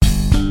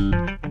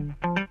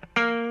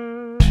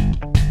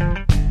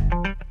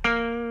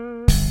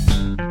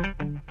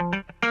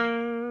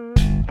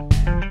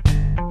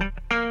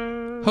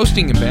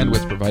Hosting and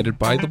bandwidth provided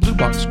by the Blue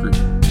Box Group.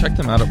 Check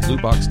them out at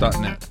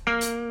bluebox.net.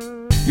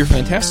 You're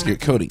fantastic at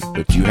coding,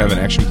 but do you have an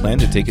action plan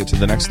to take it to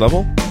the next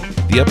level?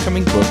 The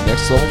upcoming book,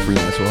 Next Level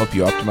Freelance, will help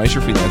you optimize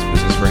your freelance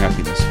business for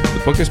happiness.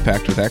 The book is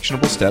packed with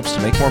actionable steps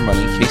to make more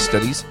money, case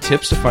studies,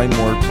 tips to find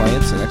more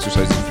clients, and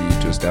exercises for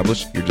you to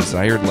establish your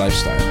desired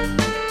lifestyle.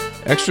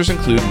 Extras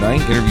include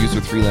 9 interviews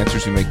with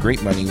freelancers who make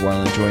great money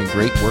while enjoying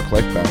great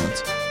work-life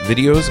balance,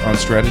 videos on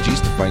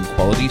strategies to find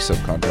quality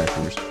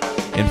subcontractors,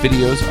 and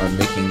videos on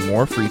making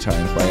more free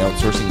time by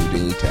outsourcing your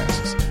daily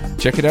tasks.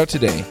 Check it out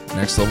today,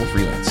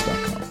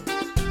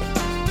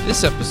 nextlevelfreelance.com.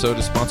 This episode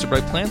is sponsored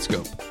by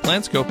Planscope.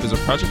 Planscope is a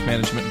project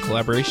management and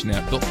collaboration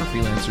app built for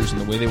freelancers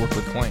and the way they work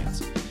with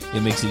clients.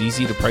 It makes it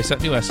easy to price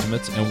out new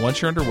estimates, and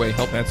once you're underway,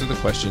 help answer the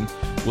question,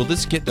 will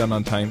this get done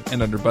on time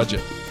and under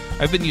budget?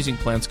 I've been using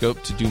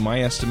Planscope to do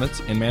my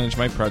estimates and manage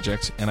my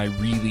projects, and I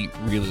really,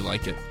 really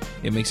like it.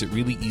 It makes it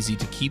really easy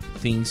to keep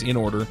things in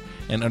order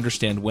and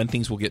understand when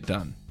things will get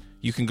done.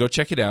 You can go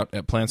check it out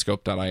at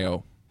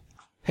planscope.io.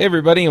 Hey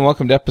everybody, and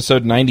welcome to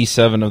episode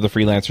 97 of the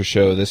Freelancer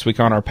Show. This week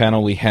on our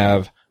panel we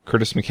have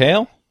Curtis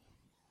McHale.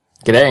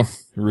 G'day.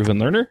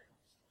 Reuven Lerner.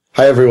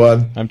 Hi,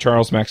 everyone. I'm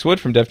Charles Max Wood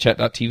from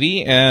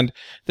devchat.tv, and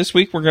this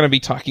week we're going to be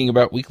talking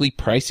about weekly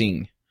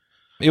pricing.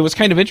 It was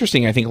kind of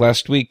interesting, I think,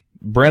 last week.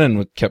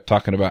 Brennan kept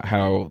talking about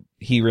how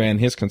he ran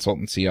his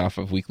consultancy off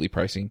of weekly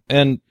pricing.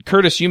 And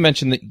Curtis, you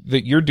mentioned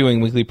that you're doing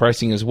weekly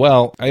pricing as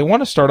well. I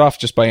want to start off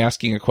just by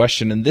asking a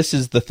question, and this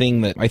is the thing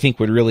that I think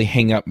would really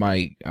hang up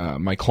my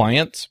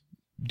clients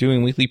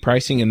doing weekly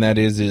pricing, and that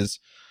is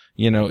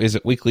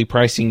it weekly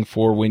pricing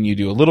for when you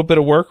do a little bit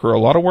of work or a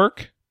lot of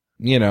work?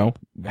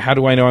 How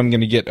do I know I'm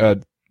going to get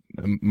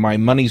my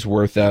money's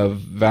worth of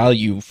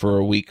value for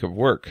a week of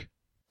work?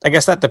 I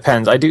guess that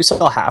depends. I do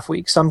sell half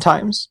weeks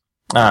sometimes.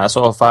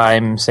 So if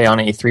I'm, say, on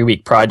a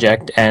 3-week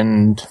project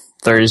and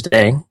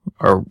Thursday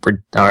or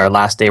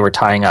last day we're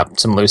tying up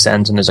some loose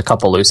ends and there's a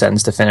couple loose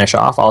ends to finish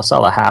off, I'll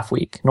sell a half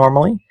week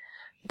normally.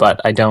 But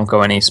I don't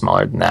go any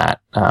smaller than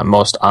that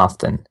most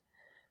often.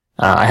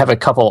 I have a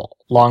couple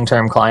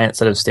long-term clients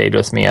that have stayed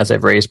with me as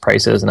I've raised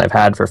prices and I've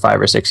had for 5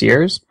 or 6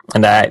 years.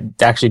 And I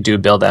actually do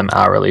bill them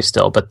hourly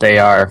still, but they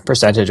are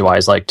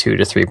percentage-wise like 2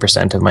 to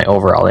 3% of my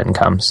overall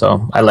income.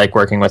 So I like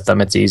working with them.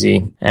 It's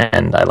easy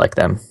and I like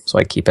them. So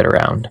I keep it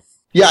around.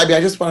 Yeah,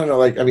 I just want to know,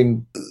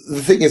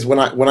 the thing is when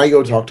I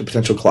go talk to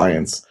potential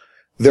clients,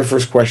 their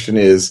first question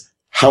is,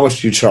 how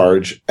much do you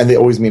charge? And they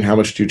always mean, how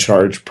much do you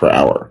charge per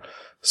hour?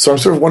 So I'm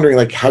sort of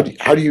wondering, how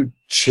do you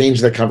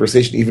change that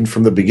conversation even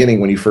from the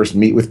beginning when you first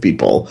meet with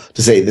people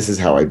to say, this is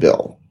how I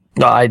bill?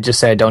 No, I just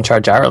say I don't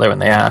charge hourly when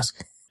they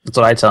ask. That's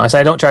what I tell them. I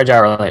say I don't charge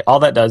hourly. All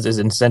that does is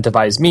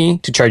incentivize me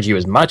to charge you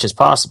as much as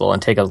possible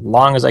and take as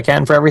long as I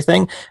can for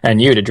everything,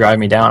 and you to drive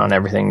me down on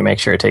everything to make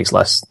sure it takes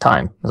less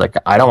time. It's like,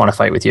 I don't want to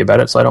fight with you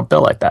about it, so I don't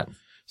bill like that.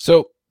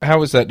 So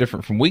how is that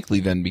different from weekly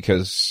then?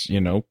 Because,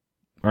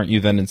 aren't you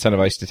then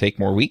incentivized to take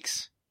more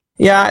weeks?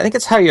 Yeah, I think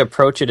it's how you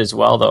approach it as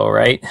well, though,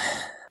 right?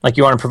 Like,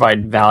 you want to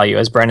provide value.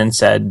 As Brennan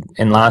said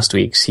in last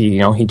week's, he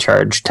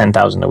charged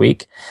 $10,000 a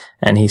week,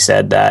 and he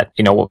said that,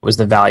 what was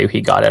the value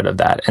he got out of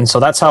that. And so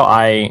that's how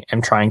I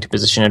am trying to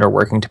position it or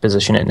working to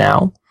position it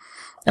now.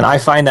 And I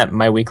find that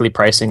my weekly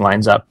pricing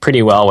lines up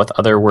pretty well with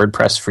other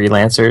WordPress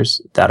freelancers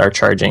that are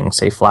charging,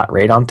 say, flat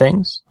rate on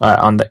things,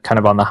 on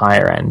the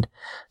higher end.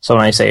 So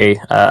when I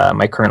say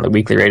my currently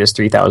weekly rate is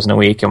 $3,000 a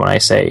week, and when I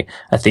say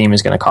a theme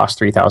is going to cost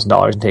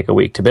 $3,000 and take a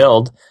week to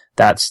build,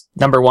 that's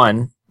number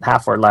one,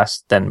 half or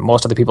less than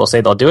most other people say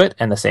they'll do it,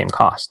 and the same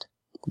cost,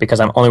 because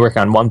I'm only working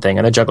on one thing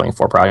and they're juggling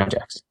 4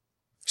 projects.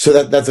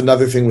 So that's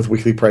another thing with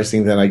weekly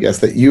pricing then, I guess,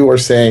 that you are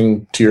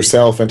saying to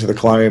yourself and to the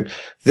client,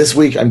 this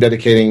week I'm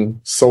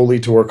dedicating solely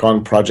to work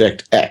on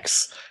project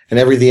X, and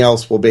everything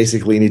else will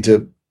basically need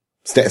to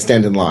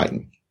stand in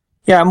line.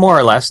 Yeah, more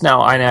or less. Now,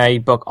 I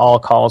book all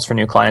calls for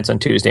new clients on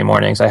Tuesday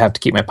mornings. I have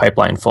to keep my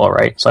pipeline full,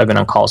 right? So I've been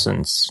on call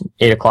since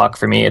 8 o'clock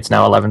for me. It's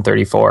now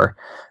 11:34,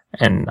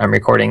 and I'm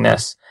recording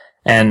this.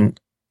 And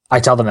I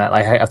tell them that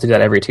I have to do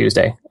that every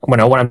Tuesday. When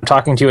I'm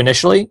talking to you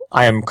initially,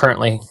 I am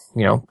currently,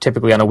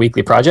 typically on a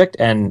weekly project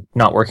and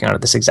not working on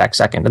it this exact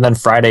second. And then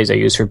Fridays I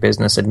use for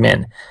business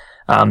admin.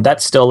 That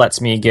still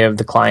lets me give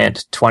the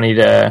client 20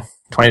 to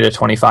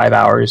 25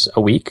 hours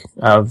a week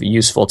of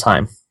useful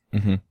time.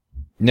 Mm-hmm.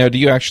 Now, do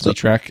you actually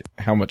track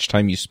how much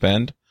time you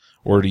spend,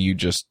 or do you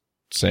just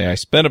say, I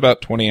spent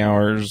about 20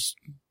 hours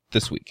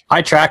this week?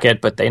 I track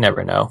it, but they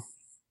never know.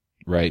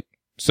 Right.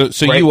 So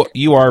right.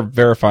 You are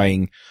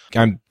verifying,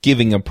 I'm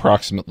giving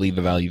approximately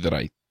the value that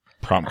I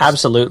promised.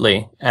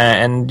 Absolutely.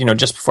 And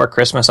just before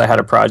Christmas, I had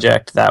a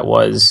project that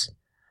was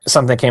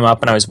something came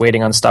up and I was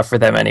waiting on stuff for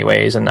them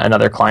anyways. And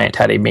another client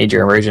had a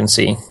major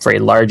emergency for a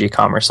large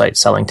e-commerce site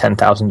selling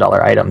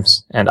 $10,000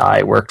 items. And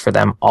I worked for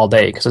them all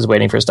day because I was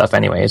waiting for stuff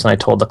anyways. And I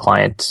told the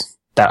client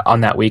that on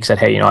that week said,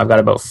 hey, I've got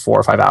about 4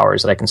 or 5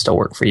 hours that I can still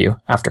work for you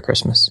after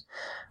Christmas.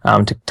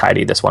 To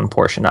tidy this one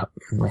portion up.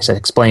 I said,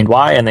 explained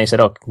why, and they said,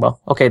 oh, well,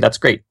 okay, that's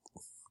great.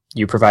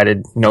 you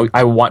provided,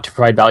 I want to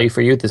provide value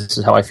for you. This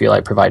is how I feel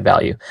I provide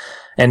value.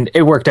 And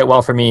it worked out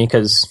well for me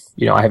because,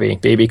 I have a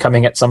baby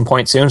coming at some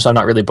point soon, so I'm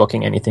not really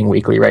booking anything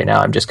weekly right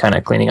now. I'm just kind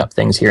of cleaning up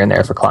things here and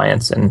there for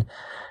clients and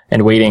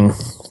waiting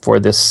for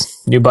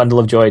this new bundle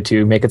of joy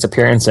to make its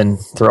appearance and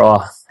throw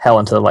hell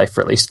into the life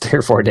for at least 3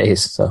 or 4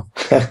 days. So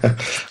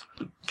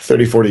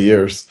 30, 40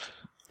 years.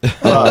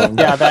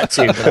 Yeah, that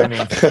too. But I mean,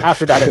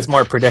 after that, it's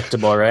more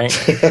predictable, right?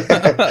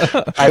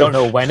 I don't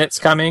know when it's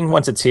coming.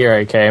 Once it's here,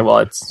 okay, well,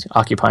 it's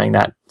occupying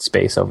that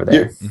space over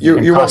there.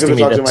 You're welcome to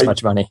talk to this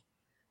much money.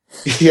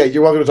 Yeah,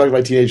 you're welcome to talk to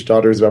my teenage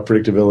daughters about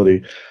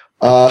predictability.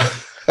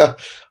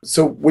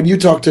 So when you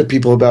talk to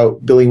people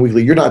about billing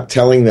weekly, you're not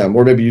telling them,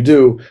 or maybe you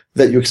do,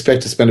 that you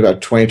expect to spend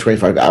about 20,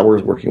 25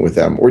 hours working with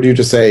them. Or do you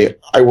just say,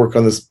 I work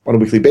on this on a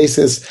weekly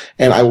basis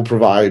and I will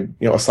provide,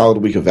 a solid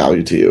week of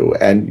value to you,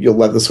 and you'll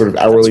let the sort of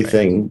hourly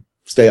thing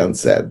stay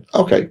unsaid?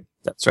 Okay.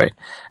 That's right.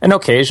 And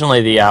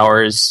occasionally the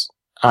hours,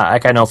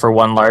 like I know for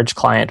one large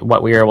client,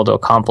 what we were able to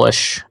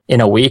accomplish in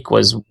a week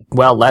was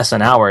well less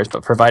than hours,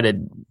 but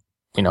provided,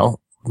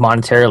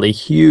 monetarily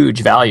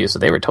huge value. So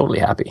they were totally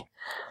happy.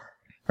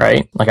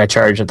 Right? Like at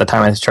the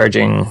time I was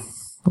charging,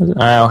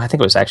 I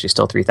think it was actually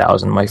still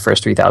 $3,000, my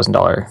first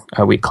 $3,000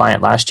 a week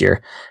client last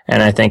year.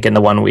 And I think in the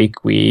 1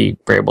 week we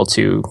were able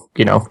to,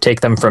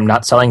 take them from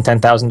not selling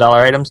 $10,000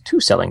 items to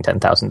selling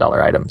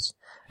 $10,000 items.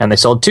 And they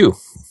sold 2.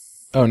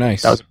 Oh,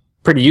 nice. That was a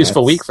pretty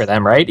useful week for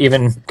them, right?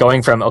 Even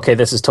going from, okay,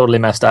 this is totally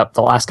messed up.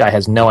 The last guy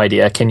has no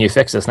idea. Can you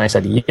fix this? And I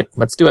said, yep,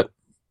 let's do it.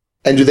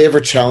 And do they ever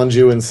challenge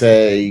you and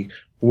say,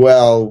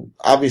 well,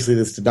 obviously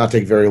this did not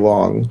take very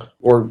long?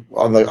 Or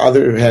on the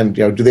other hand,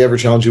 do they ever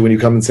challenge you when you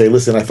come and say,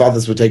 listen, I thought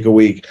this would take a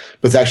week,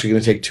 but it's actually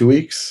going to take 2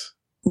 weeks?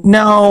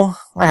 No,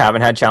 I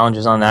haven't had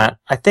challenges on that.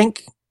 I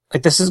think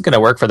this is going to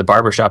work for the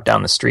barbershop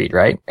down the street,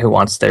 right? Who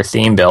wants their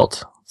theme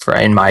built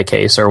in my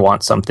case, or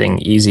wants something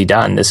easy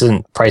done. This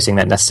isn't pricing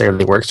that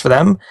necessarily works for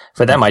them.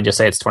 For them, I just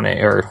say it's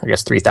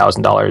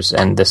 $3,000,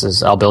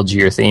 and I'll build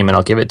you your theme and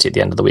I'll give it to you at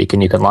the end of the week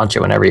and you can launch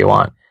it whenever you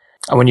want.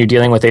 And when you're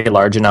dealing with a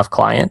large enough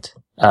client,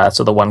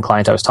 so the one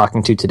client I was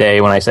talking to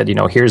today, when I said,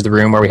 here's the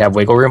room where we have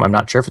wiggle room, I'm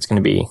not sure if it's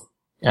going to be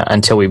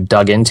until we've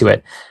dug into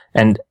it.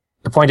 And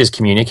the point is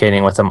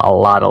communicating with them a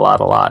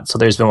lot. So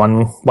there's been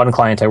one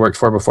client I worked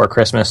for before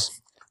Christmas,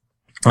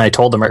 and I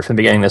told them right from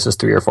the beginning, this is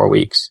 3 or 4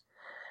 weeks.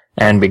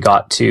 And we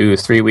got to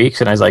 3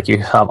 weeks, and I was like, you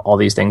have all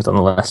these things on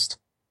the list.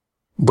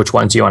 Which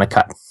ones do you want to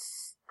cut?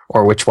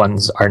 Or which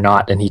ones are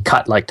not? And he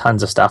cut like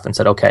tons of stuff and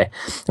said, okay.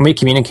 And we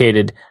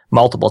communicated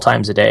multiple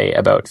times a day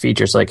about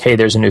features like, hey,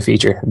 there's a new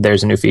feature.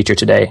 There's a new feature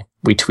today.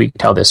 We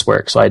tweaked how this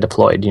works. So I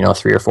deployed,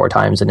 3 or 4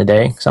 times in a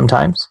day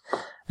sometimes.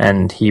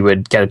 And he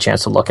would get a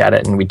chance to look at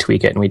it and we'd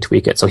tweak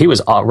it. So he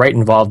was right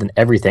involved in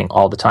everything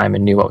all the time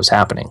and knew what was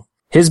happening.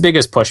 His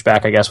biggest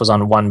pushback, I guess, was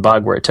on one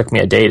bug where it took me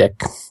a day to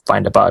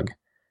find a bug.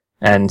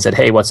 And said,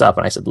 hey, what's up?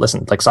 And I said,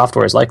 listen,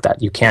 software is like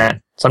that. You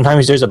can't,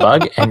 sometimes there's a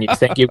bug and you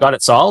think you've got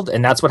it solved,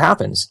 and that's what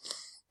happens.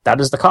 That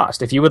is the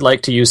cost. If you would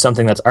like to use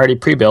something that's already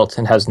pre-built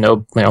and has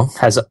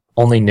has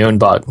only known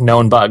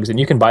bugs, and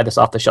you can buy this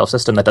off-the-shelf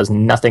system that does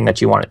nothing that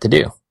you want it to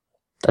do.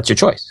 That's your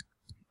choice.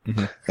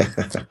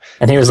 Mm-hmm.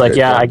 And he was like,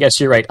 yeah, I guess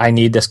you're right. I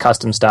need this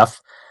custom stuff.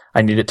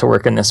 I need it to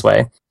work in this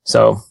way.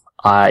 So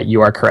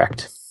you are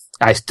correct.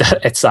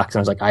 It sucks. And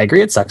I was like, I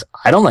agree, it sucks.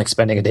 I don't like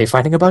spending a day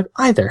finding a bug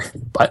either,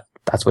 but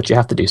that's what you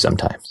have to do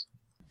sometimes.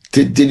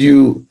 Did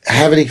you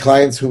have any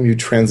clients whom you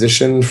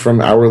transitioned from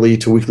hourly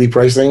to weekly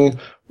pricing,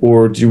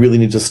 or do you really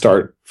need to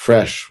start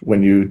fresh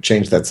when you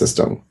change that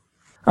system?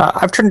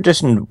 I've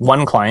transitioned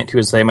one client who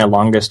is, say, my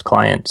longest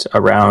client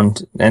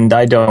around, and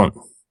I don't.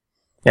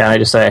 Yeah, I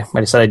just said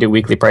I do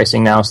weekly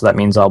pricing now, so that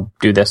means I'll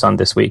do this on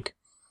this week.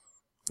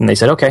 And they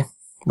said, okay,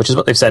 which is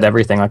what they've said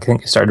everything. I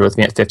think it started with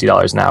me at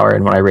 $50 an hour,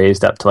 and when I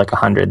raised up to like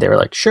 100, they were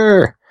like,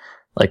 sure.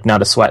 Like,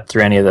 not a sweat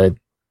through any of the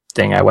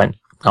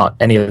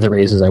any of the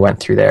raises I went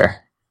through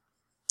there.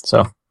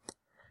 So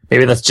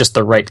maybe that's just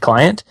the right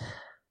client.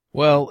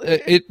 Well,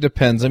 it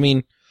depends. I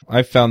mean,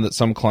 I've found that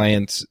some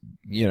clients,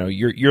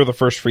 you're the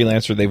first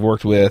freelancer they've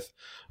worked with.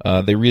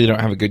 They really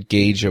don't have a good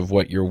gauge of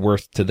what you're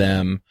worth to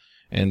them.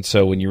 And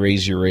so when you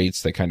raise your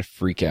rates, they kind of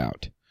freak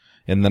out.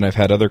 And then I've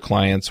had other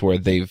clients where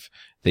they've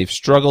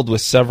struggled with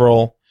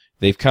several.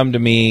 They've come to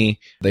me.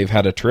 They've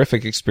had a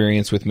terrific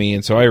experience with me.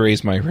 And so I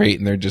raise my rate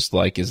and they're just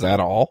like, is that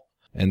all?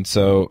 And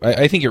so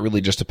I think it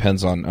really just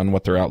depends on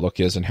what their outlook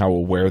is and how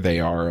aware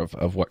they are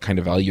of what kind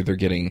of value they're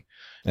getting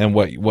and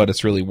what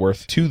it's really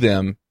worth to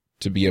them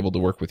to be able to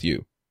work with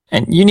you.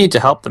 And you need to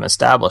help them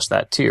establish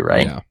that too,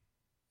 right? Yeah.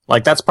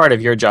 Like, that's part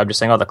of your job, just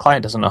saying, oh, the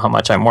client doesn't know how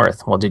much I'm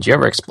worth. Well, did you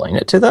ever explain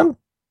it to them?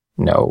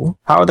 No.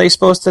 How are they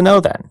supposed to know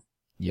then?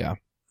 Yeah.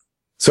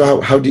 So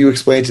how do you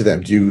explain to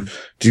them? Do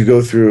you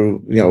go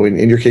through,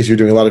 in your case, you're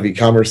doing a lot of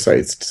e-commerce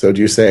sites. So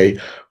do you say,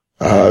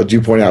 do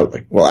you point out,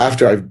 like, well,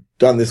 after I've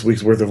done this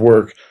week's worth of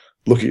work,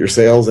 look at your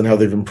sales and how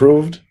they've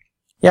improved?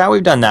 Yeah,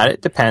 we've done that.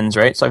 It depends,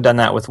 right? So I've done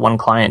that with one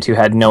client who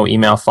had no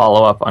email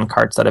follow-up on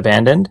carts that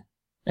abandoned.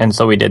 And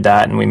so we did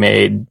that and we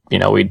made,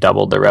 we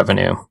doubled the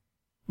revenue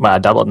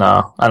doubled.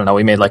 No, I don't know.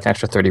 We made like an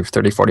extra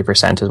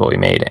 40% is what we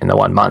made in the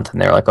 1 month.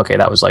 And they were like, okay,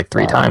 that was like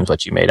 3 times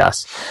what you made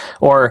us.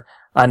 Or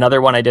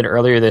another one I did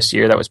earlier this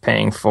year that was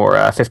paying for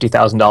a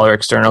 $50,000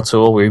 external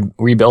tool. We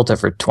rebuilt it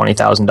for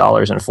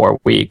 $20,000 in 4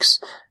 weeks.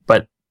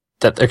 But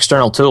that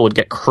external tool would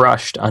get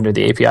crushed under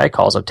the API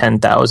calls of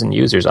 10,000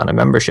 users on a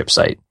membership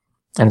site.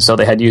 And so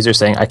they had users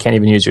saying, I can't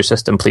even use your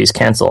system, please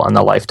cancel. And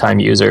the lifetime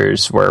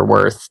users were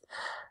worth,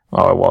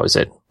 what was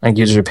it? I think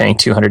users are paying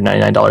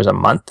 $299 a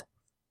month.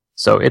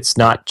 So it's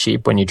not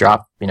cheap when you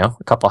drop,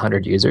 a couple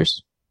hundred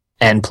users.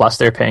 And plus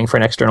they're paying for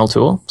an external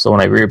tool. So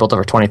when I rebuilt it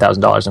for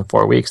 $20,000 in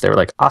 4 weeks, they were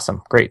like,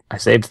 awesome, great. I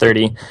saved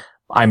 30.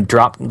 I'm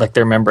dropped, like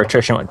their member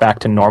attrition went back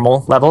to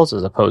normal levels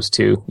as opposed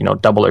to,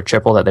 double or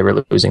triple that they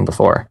were losing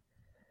before.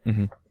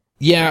 Mm-hmm.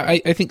 Yeah,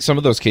 I think some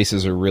of those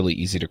cases are really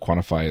easy to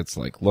quantify. It's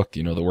like, look,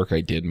 the work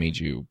I did made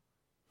you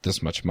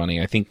this much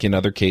money. I think in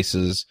other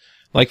cases,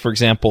 like for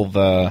example,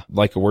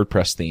 like a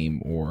WordPress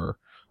theme or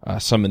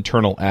some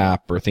internal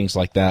app or things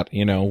like that,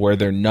 where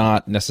they're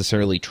not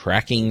necessarily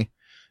tracking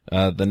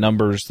the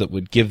numbers that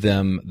would give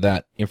them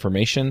that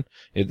information,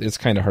 it's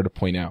kind of hard to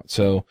point out.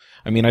 So,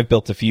 I've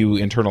built a few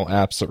internal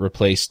apps that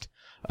replaced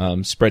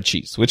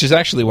spreadsheets, which is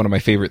actually one of my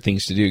favorite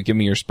things to do. Give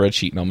me your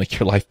spreadsheet and I'll make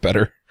your life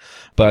better.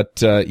 But,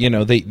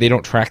 they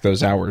don't track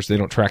those hours. They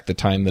don't track the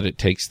time that it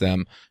takes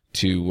them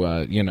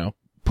to,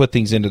 put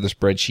things into the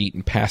spreadsheet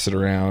and pass it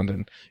around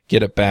and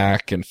get it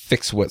back and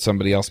fix what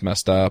somebody else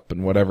messed up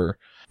and whatever.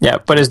 Yeah,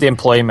 but is the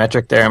employee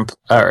metric there,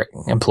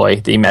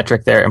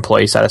 metric there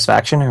employee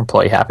satisfaction or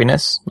employee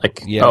happiness?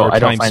 Like, I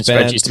don't find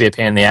spreadsheets to be a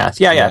pain in the ass.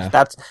 Yeah.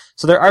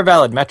 So there are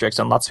valid metrics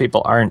and lots of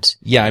people aren't.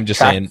 Yeah, I'm just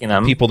saying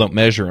people don't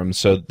measure them,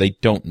 so they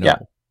don't know. Yeah.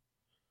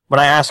 When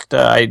I asked,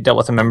 I dealt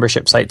with a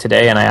membership site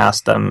today and I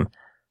asked them,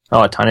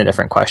 a ton of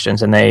different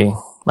questions, and they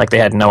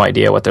had no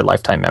idea what their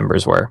lifetime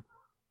members were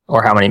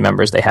or how many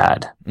members they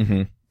had.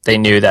 Mm-hmm. They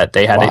knew that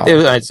they had,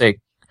 I'd say,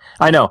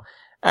 I know.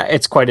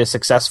 It's quite a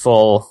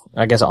successful,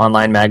 I guess,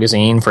 online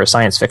magazine for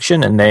science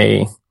fiction, and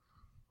they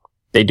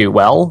do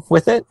well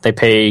with it. They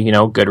pay,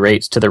 good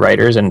rates to the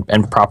writers and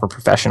proper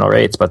professional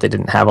rates, but they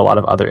didn't have a lot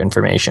of other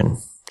information.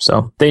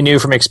 So they knew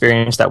from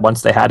experience that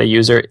once they had a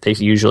user, they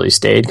usually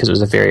stayed because it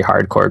was a very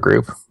hardcore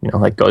group,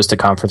 goes to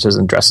conferences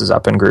and dresses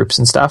up in groups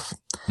and stuff.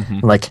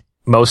 Mm-hmm. Like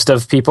most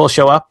of people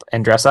show up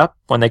and dress up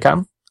when they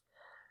come.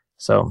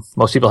 So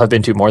most people have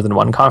been to more than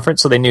one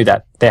conference. So they knew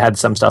that they had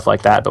some stuff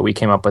like that, but we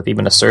came up with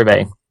even a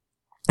survey.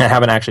 I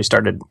haven't actually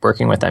started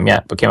working with them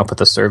yet, but came up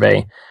with a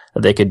survey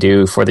that they could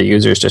do for the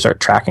users to start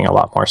tracking a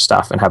lot more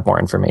stuff and have more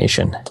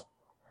information.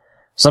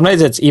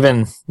 Sometimes it's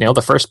even,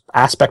 the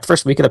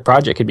first week of the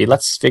project could be,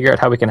 let's figure out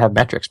how we can have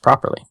metrics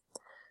properly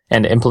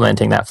and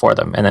implementing that for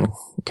them. And then,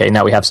 okay,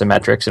 now we have some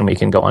metrics and we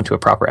can go on to a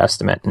proper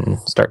estimate and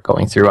start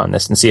going through on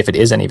this and see if it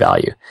is any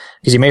value.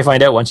 Because you may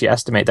find out once you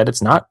estimate that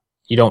it's not,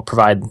 you don't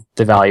provide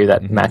the value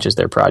that matches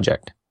their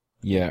project.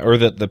 Yeah, or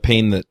the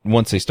pain that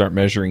once they start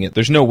measuring it,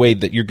 there's no way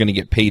that you're going to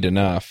get paid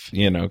enough,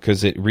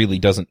 because it really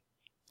doesn't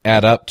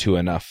add up to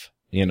enough,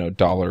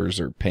 dollars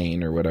or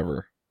pain or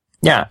whatever.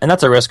 Yeah, and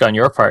that's a risk on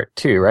your part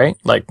too, right?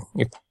 Like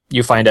if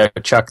you find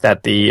out, Chuck,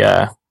 that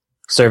the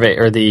survey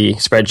or the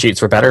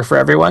spreadsheets were better for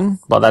everyone,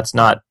 well, that's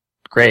not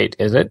great,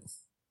 is it?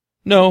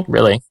 No,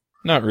 really,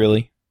 not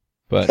really.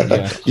 But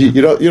yeah, you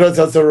don't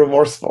sound so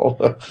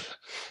remorseful.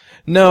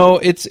 No,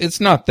 it's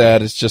not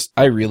that. It's just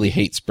I really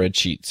hate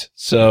spreadsheets.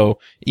 So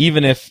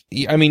even if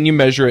you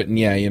measure it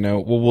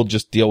and we'll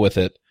just deal with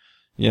it.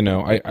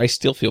 I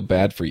still feel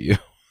bad for you.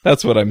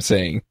 That's what I'm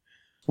saying.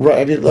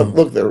 Right. Look,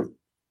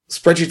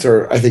 spreadsheets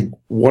are, I think,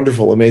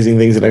 wonderful, amazing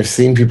things, and I've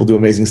seen people do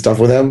amazing stuff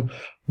with them.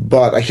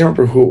 But I can't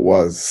remember who it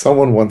was.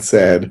 Someone once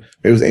said,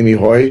 it was Amy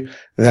Hoy,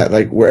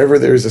 that wherever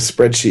there's a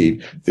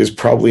spreadsheet, there's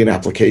probably an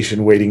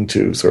application waiting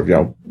to sort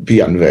of, be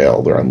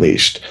unveiled or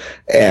unleashed.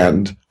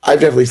 And I've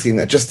definitely seen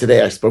that. Just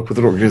today, I spoke with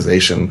an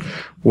organization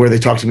where they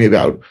talked to me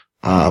about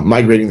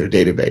migrating their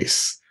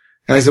database.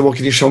 And I said, well,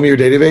 can you show me your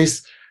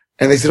database?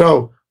 And they said,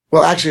 oh,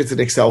 well, actually, it's an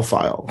Excel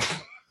file.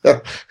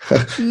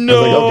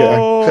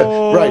 No.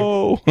 Okay.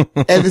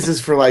 Right. And this is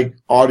for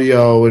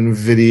audio and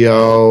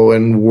video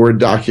and Word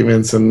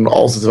documents and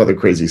all sorts of other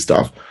crazy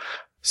stuff.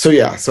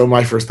 So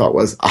my first thought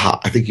was,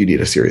 I think you need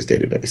a serious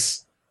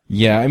database.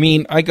 Yeah.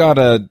 I got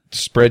a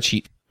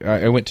spreadsheet.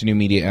 I went to New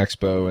Media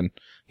Expo and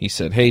he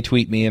said, hey,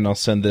 tweet me and I'll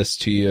send this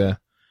to you.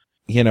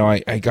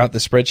 I got the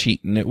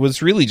spreadsheet and it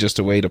was really just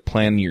a way to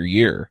plan your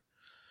year,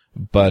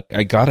 but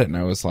I got it and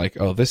I was like,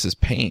 oh, this is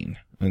pain.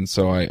 And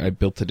so I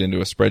built it into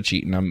a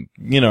spreadsheet and I'm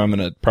going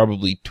to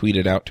probably tweet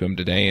it out to him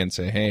today and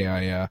say, hey,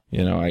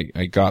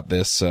 I got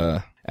this,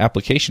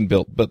 application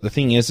built. But the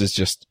thing is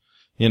just,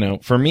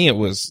 for me, it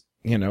was,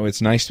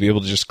 it's nice to be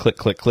able to just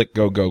click,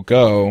 go, go,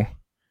 go.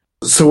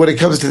 So when it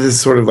comes to this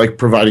sort of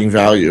providing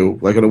value,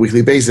 on a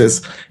weekly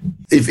basis,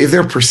 if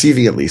they're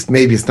perceiving at least,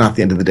 maybe it's not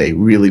the end of the day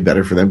really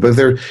better for them, but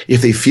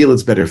if they feel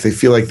it's better, if they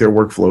feel like their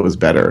workflow is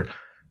better,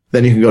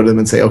 then you can go to them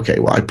and say, okay,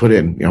 well, I put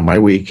in, my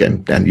week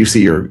and you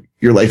see your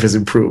life has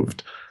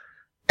improved.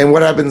 And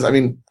what happens,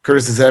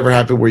 Curtis, has that ever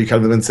happened where you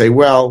come to them and say,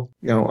 well,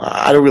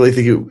 I don't really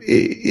think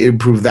it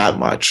improved that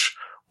much?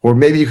 Or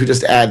maybe you could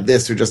just add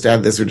this or just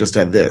add this or just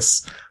add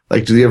this.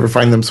 Like, do you ever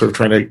find them sort of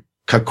trying to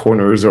cut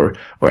corners or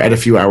add a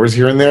few hours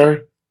here and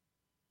there?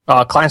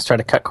 Clients try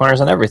to cut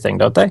corners on everything,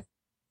 don't they?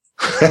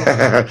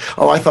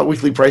 Oh, I thought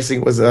weekly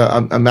pricing was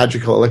a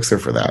magical elixir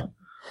for that.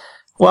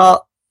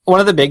 Well, one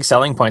of the big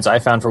selling points I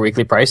found for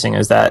weekly pricing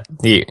is that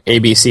the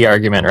ABC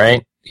argument,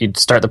 right? You'd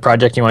start the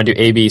project, you want to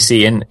do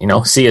ABC, and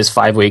C is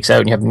 5 weeks out,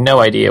 and you have no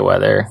idea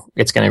whether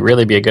it's going to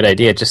really be a good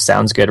idea. It just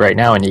sounds good right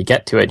now, and you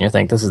get to it, and you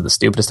think, this is the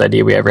stupidest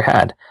idea we ever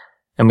had.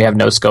 And we have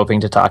no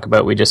scoping to talk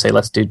about. We just say,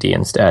 let's do D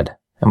instead,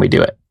 and we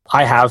do it.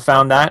 I have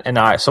found that, and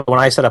so when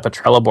I set up a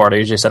Trello board, I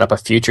usually set up a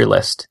future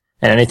list.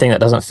 And anything that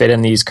doesn't fit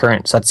in these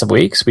current sets of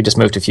weeks, we just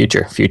move to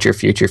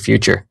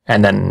future.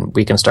 And then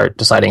we can start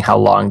deciding how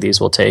long these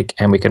will take,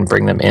 and we can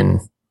bring them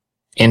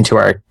into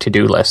our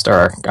to-do list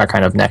or our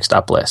kind of next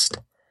up list.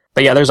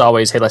 But yeah, there's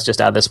always, hey, let's just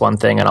add this one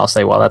thing, and I'll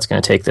say, well, that's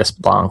going to take this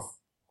long.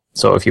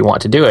 So if you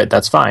want to do it,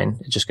 that's fine.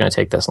 It's just going to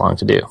take this long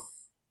to do.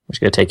 It's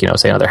going to take,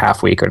 say another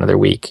half week or another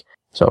week.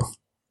 So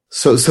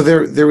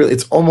they're really,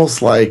 it's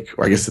almost like,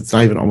 or I guess it's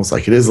not even almost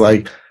like, it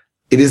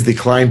is the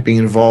client being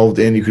involved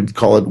in, you could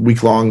call it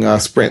week-long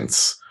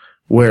sprints,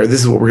 where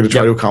this is what we're going to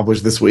try to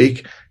accomplish this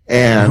week,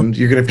 and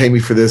you're going to pay me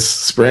for this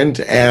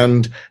sprint,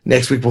 and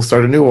next week we'll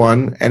start a new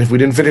one, and if we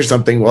didn't finish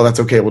something, well, that's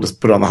okay, we'll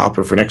just put it on the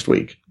hopper for next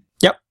week.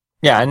 Yep.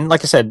 Yeah, and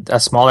like I said,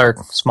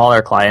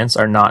 smaller clients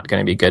are not going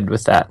to be good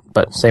with that,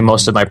 but say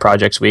most of my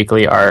projects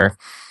weekly are,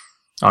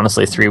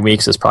 honestly, 3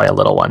 weeks is probably a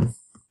little one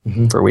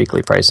for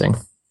weekly pricing.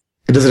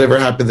 And does it ever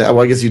happen that,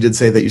 well, I guess you did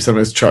say that you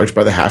sometimes charge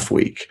by the half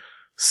week,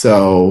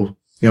 so...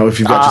 if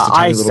you've got just a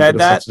tiny little bit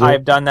of stuff to do.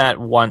 I've done that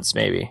once,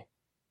 maybe.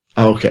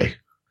 Oh, okay.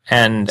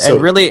 And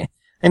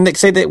they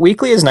say that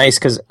weekly is nice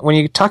because when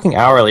you're talking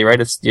hourly,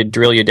 right, you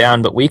drill you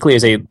down, but weekly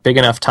is a big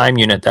enough time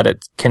unit that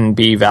it can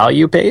be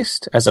value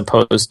based as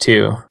opposed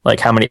to like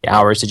how many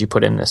hours did you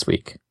put in this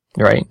week,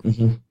 right?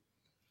 Mm-hmm.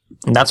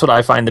 And that's what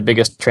I find the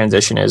biggest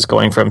transition is,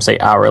 going from say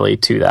hourly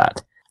to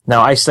that.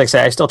 Now, I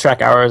still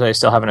track hours. I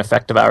still have an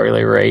effective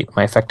hourly rate.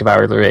 My effective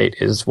hourly rate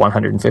is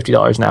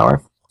 $150 an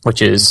hour,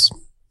 which is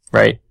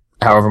right.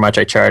 However much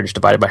I charge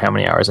divided by how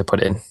many hours I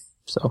put in.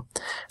 So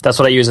that's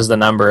what I use as the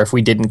number. If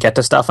we didn't get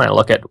to stuff and I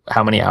look at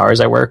how many hours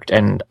I worked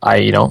and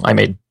I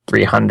made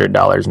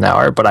 $300 an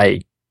hour, but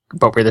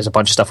where there's a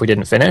bunch of stuff we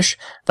didn't finish,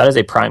 that is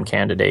a prime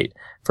candidate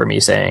for me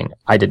saying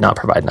I did not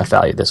provide enough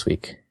value this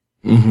week.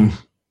 Mm-hmm.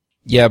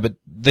 Yeah, but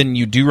then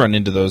you do run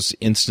into those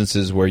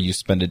instances where you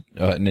spend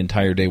an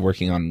entire day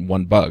working on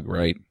one bug,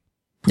 right?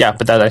 Yeah,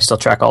 but that I still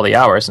track all the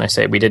hours, and I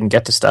say we didn't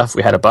get to stuff.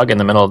 We had a bug in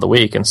the middle of the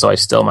week, and so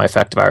my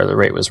effective hourly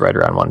rate was right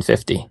around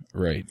 150.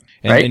 Right.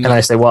 And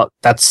I say, well,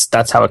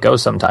 that's how it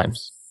goes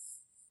sometimes.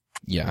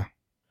 Yeah.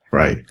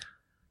 Right.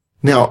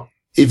 Now,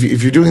 if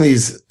you're doing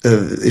these,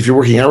 if you're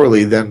working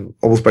hourly, then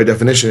almost by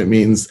definition it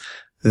means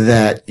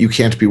that you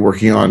can't be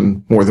working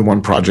on more than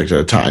one project at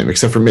a time,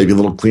 except for maybe a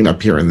little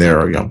cleanup here and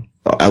there,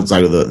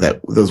 outside of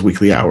those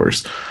weekly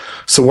hours.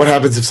 So what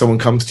happens if someone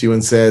comes to you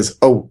and says,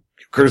 "Oh,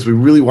 Curtis, we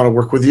really want to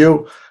work with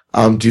you"?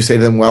 Do you say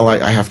to them, well,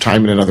 I have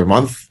time in another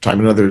month, time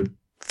in another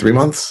 3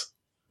 months?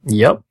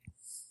 Yep.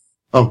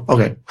 Oh,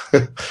 okay.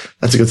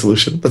 That's a good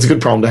solution. That's a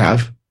good problem to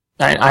have.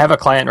 I have a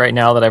client right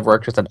now that I've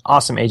worked with, an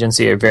awesome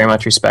agency. I very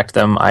much respect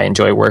them. I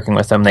enjoy working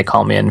with them. They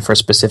call me in for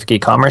specific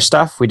e-commerce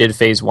stuff. We did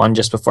phase 1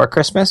 just before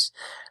Christmas,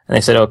 and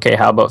they said, okay,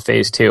 how about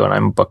phase 2? And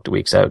I'm booked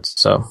weeks out.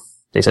 So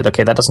they said,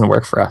 okay, that doesn't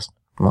work for us.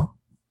 Well,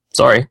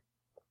 sorry.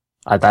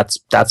 That's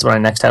when I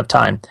next have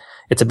time.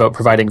 It's about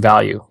providing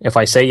value. If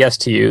I say yes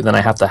to you, then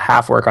I have to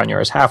half work on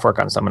yours, half work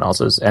on someone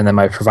else's, and then am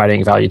I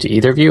providing value to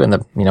either of you? And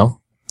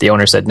the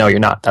owner said, no, you're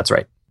not. That's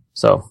right.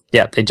 So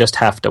yeah, they just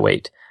have to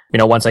wait.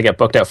 Once I get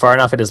booked out far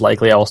enough, it is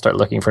likely I will start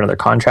looking for another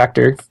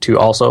contractor to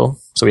also,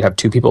 so we'd have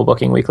 2 people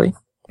booking weekly.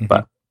 Mm-hmm.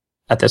 But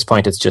at this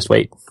point, it's just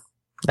wait.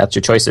 That's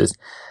your choices.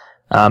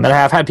 And I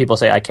have had people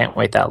say, I can't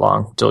wait that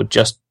long. So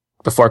just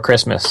before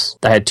Christmas,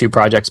 I had 2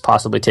 projects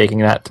possibly taking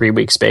that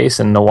 3-week space,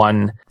 and the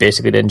one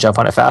basically didn't jump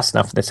on it fast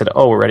enough. They said,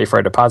 oh, we're ready for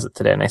a deposit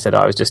today. And I said,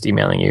 I was just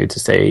emailing you to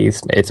say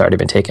it's already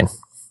been taken.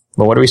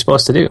 Well, what are we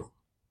supposed to do?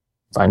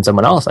 Find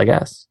someone else, I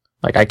guess.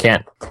 Like, I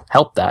can't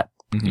help that.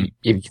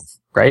 Mm-hmm.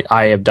 Right?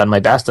 I have done my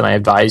best, and I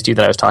advised you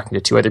that I was talking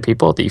to 2 other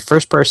people. The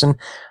first person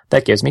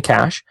that gives me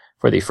cash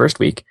for the first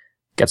week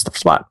gets the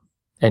spot.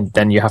 And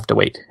then you have to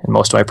wait. And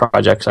most of my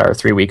projects are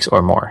 3 weeks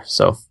or more.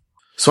 So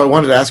I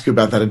wanted to ask you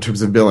about that in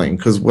terms of billing,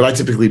 because what I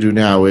typically do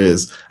now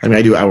is,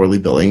 I do hourly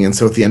billing. And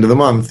so at the end of the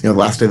month, the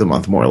last day of the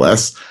month, more or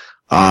less,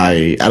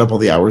 I add up all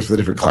the hours for the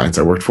different clients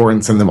I worked for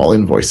and send them all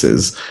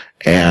invoices.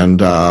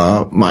 And,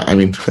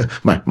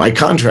 my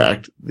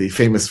contract, the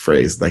famous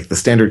phrase, like the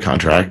standard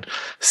contract,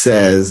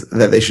 says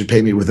that they should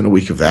pay me within a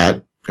week of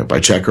that, by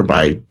check or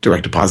by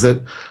direct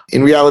deposit.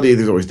 In reality,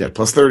 there's always net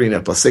plus 30,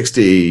 net plus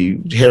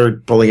 60, hair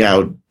pulling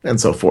out, and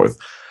so forth.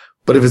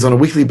 But if it's on a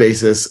weekly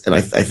basis, and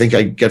I think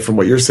I get from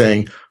what you're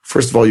saying,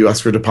 first of all, you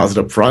ask for a deposit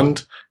up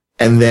front,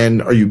 and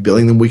then are you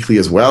billing them weekly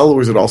as well,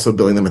 or is it also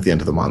billing them at the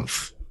end of the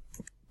month?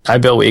 I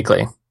bill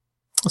weekly.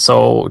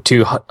 So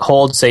to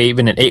hold, say,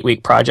 even an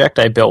 8-week project,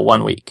 I bill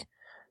 1 week.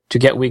 to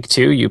get week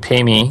 2, you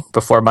pay me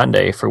before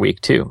Monday for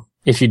week 2.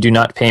 If you do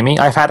not pay me,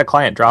 I've had a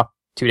client drop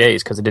 2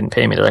 days because it didn't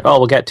pay me. They're like, oh,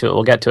 we'll get to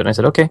it. And I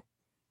said, okay,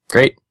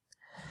 great.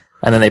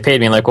 And then they paid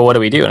me like, well, what do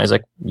we do? And I was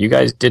like, you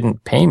guys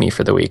didn't pay me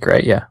for the week,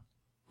 right? Yeah.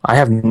 I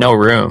have no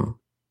room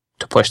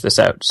to push this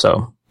out.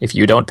 So if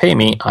you don't pay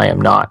me, I am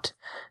not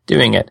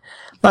doing it.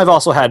 I've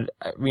also had,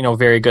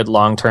 very good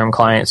long-term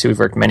clients who we've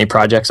worked many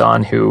projects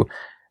on who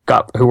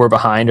were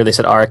behind, or they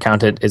said, our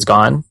accountant is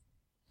gone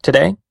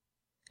today.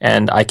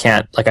 And I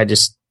can't,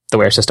 the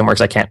way our system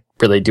works, I can't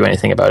really do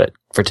anything about it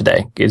for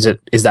today. Is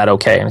that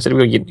okay? And I said,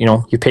 well,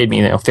 you paid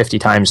me 50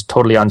 times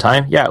totally on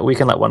time. Yeah, we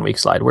can let 1 week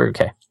slide. We're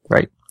okay,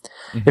 right?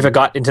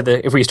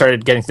 Mm-hmm. If we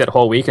started getting through that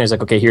whole week and it's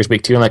like, okay, here's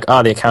week 2, and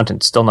the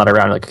accountant's still not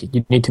around. Like,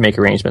 you need to make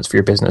arrangements for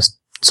your business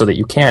so that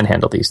you can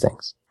handle these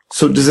things.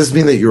 So does this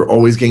mean that you're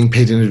always getting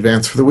paid in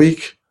advance for the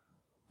week?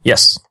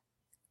 Yes.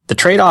 The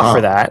trade-off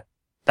for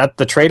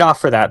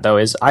that, though,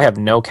 is I have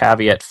no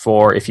caveat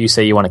for if you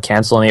say you want to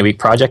cancel an 8-week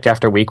project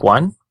after week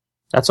 1,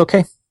 that's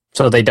okay.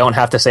 So they don't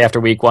have to say after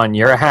week 1,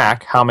 you're a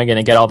hack. How am I going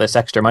to get all this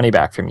extra money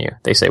back from you?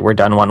 They say, we're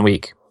done 1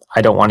 week.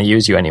 I don't want to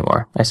use you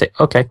anymore. I say,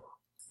 okay.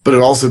 But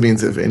it also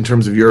means if in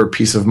terms of your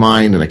peace of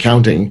mind and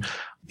accounting,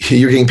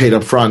 you're getting paid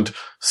up front,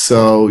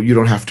 so you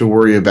don't have to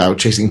worry about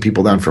chasing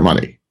people down for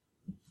money.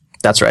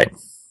 That's right.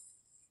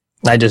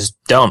 I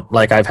just don't.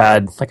 I've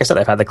had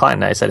the client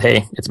and I said,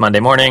 hey, it's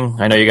Monday morning.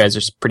 I know you guys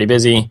are pretty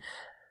busy.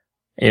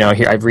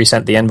 Here I've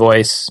resent the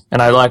invoice,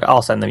 and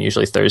I'll send them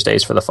usually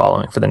Thursdays for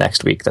the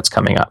next week that's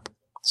coming up.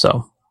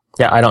 So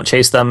yeah, I don't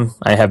chase them.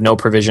 I have no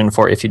provision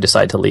for if you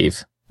decide to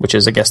leave, which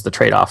is, I guess, the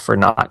trade-off for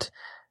not,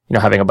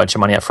 having a bunch of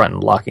money up front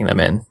and locking them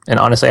in. And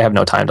honestly, I have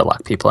no time to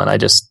lock people in.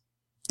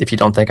 If you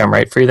don't think I'm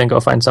right for you, then go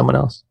find someone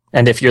else.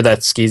 And if you're that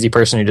skeezy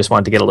person who just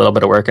wanted to get a little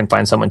bit of work and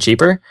find someone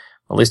cheaper,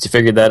 at least you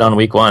figured that on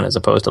week 1 as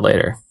opposed to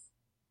later.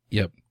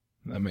 Yep,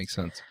 that makes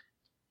sense.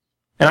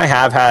 And I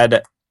have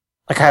had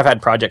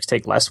projects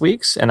take less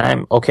weeks, and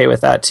I'm okay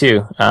with that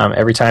too.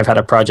 Every time I've had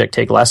a project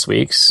take less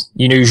weeks,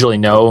 you usually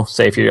know,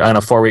 say if you're on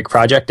a 4-week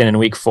project and in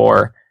week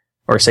 4,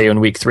 or say in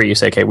week 3, you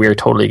say, okay, we're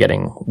totally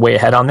getting way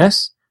ahead on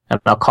this. And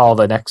I'll call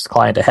the next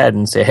client ahead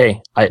and say,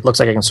 hey, it looks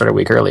like I can start a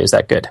week early. Is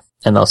that good?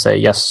 And they'll say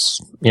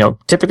yes.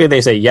 Typically they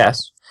say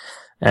yes,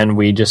 and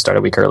we just start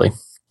a week early.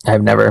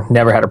 I've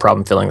never had a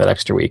problem filling that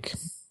extra week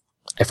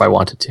if I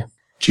wanted to.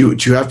 Do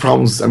you have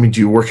problems? I mean, do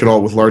you work at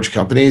all with large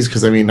companies?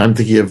 Because I'm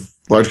thinking of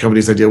large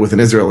companies I deal with in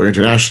Israel or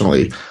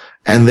internationally,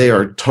 and they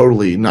are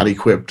totally not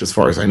equipped, as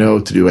far as I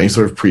know, to do any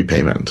sort of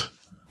prepayment.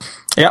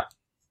 Yeah.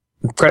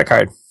 Credit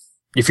card.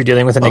 If you're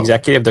dealing with an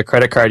executive, their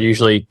credit card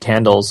usually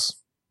handles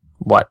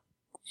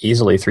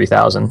easily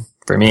 $3,000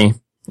 for me.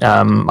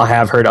 I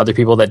have heard other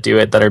people that do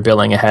it that are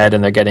billing ahead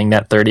and they're getting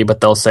net 30, but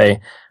they'll say,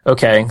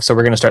 okay, so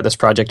we're going to start this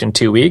project in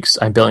 2 weeks.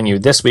 I'm billing you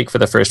this week for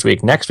the first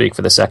week, next week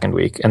for the second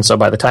week. And so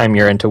by the time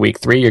you're into week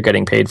 3, you're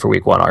getting paid for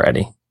week 1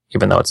 already,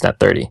 even though it's net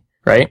 30,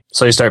 right?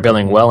 So you start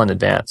billing well in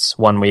advance,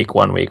 1 week,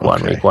 1 week,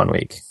 1 week, 1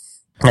 week.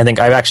 I think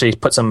I've actually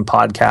put some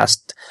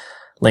podcast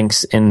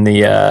links in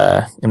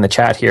the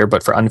chat here,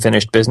 but for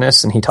unfinished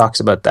business, and he talks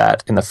about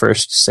that in the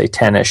first, say,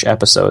 10-ish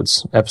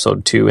episodes.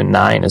 Episode 2 and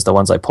 9 is the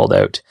ones I pulled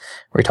out,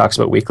 where he talks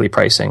about weekly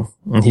pricing,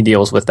 and he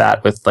deals with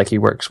that he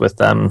works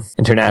with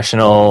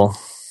international.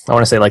 I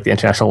want to say the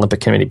International Olympic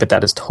Committee, but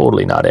that is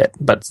totally not it.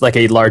 But it's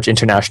a large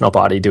international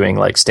body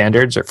doing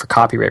standards or for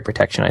copyright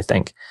protection, I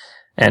think,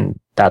 and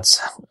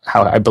that's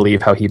how I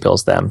believe how he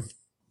bills them.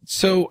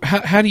 So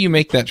how do you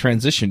make that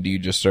transition? Do you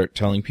just start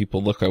telling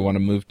people, look, I want to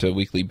move to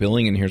weekly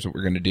billing and here's what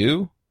we're going to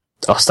do?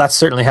 Oh, so that's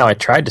certainly how I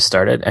tried to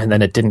start it, and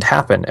then it didn't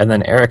happen. And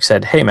then Eric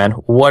said, hey man,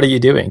 what are you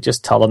doing?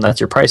 Just tell them that's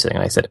your pricing.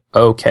 And I said,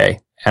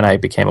 okay. And I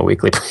became a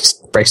weekly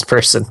priced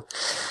person.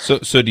 So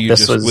do you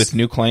with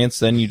new clients,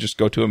 then you just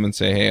go to them and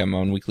say, hey, I'm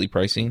on weekly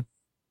pricing?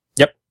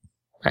 Yep.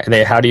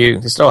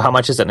 How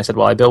much is it? And I said,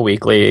 well, I bill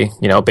weekly,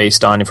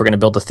 based on if we're going to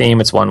build a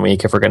theme, it's 1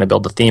 week. If we're going to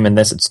build a theme in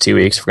this, it's 2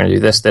 weeks. If we're going to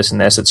do this, this, and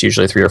this, it's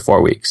usually 3 or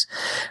 4 weeks.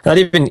 And that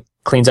even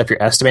cleans up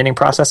your estimating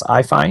process,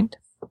 I find,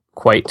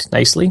 quite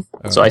nicely.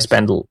 So I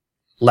spend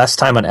less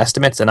time on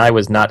estimates, and I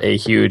was not a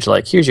huge,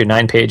 here's your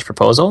 9-page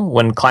proposal.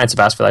 When clients have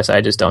asked for that, I say,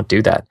 I just don't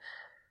do that,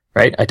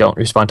 right? I don't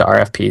respond to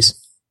RFPs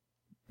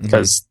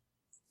because,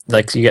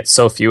 you get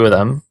so few of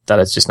them that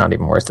it's just not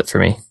even worth it for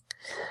me.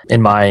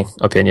 In my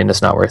opinion,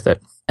 it's not worth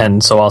it.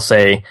 And so I'll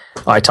say,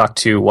 I talked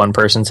to one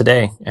person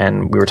today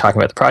and we were talking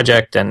about the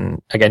project.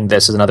 And again,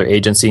 this is another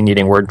agency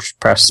needing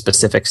WordPress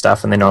specific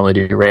stuff, and they normally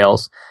do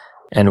Rails.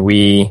 And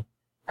we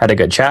had a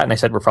good chat, and I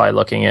said, we're probably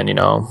looking in,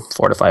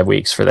 4 to 5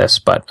 weeks for this,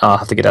 but I'll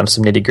have to get down to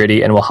some nitty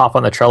gritty, and we'll hop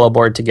on the Trello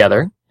board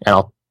together, and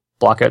I'll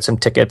block out some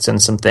tickets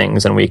and some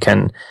things, and we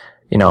can,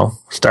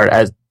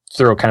 start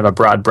through kind of a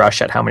broad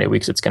brush at how many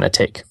weeks it's going to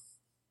take.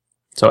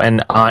 So,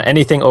 and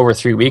anything over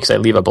 3 weeks, I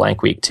leave a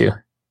blank week too.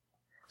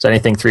 So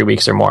anything 3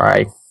 weeks or more,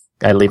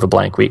 I leave a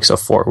blank week, so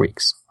 4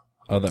 weeks.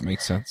 Oh, that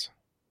makes sense.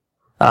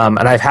 And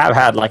I have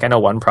had, I know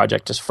one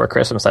project just for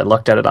Christmas, I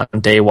looked at it on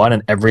day 1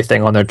 and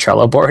everything on their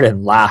Trello board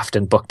and laughed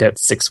and booked out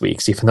 6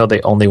 weeks, even though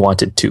they only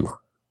wanted 2.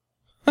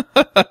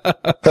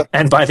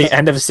 And by the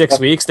end of 6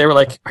 weeks, they were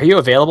like, "Are you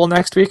available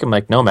next week?" I'm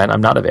like, "No, man,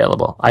 I'm not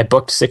available. I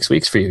booked 6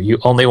 weeks for you. You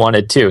only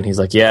wanted 2." And he's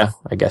like, "Yeah,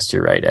 I guess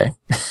you're right, eh?"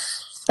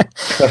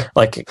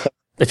 Like,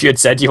 if you had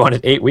said you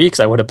wanted 8 weeks,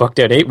 I would have booked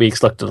out 8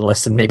 weeks, looked at the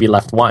list, and maybe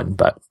left 1.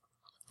 But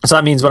so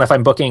that means if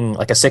I'm booking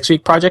like a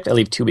 6-week project, I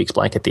leave 2 weeks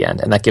blank at the end,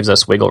 and that gives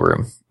us wiggle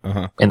room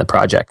in the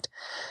project.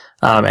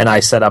 And I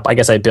set up, I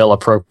guess I bill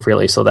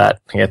appropriately so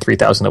that I get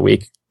 $3,000 a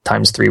week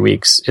times 3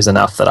 weeks is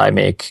enough that I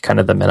make kind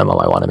of the minimum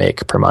I want to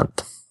make per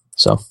month.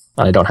 So,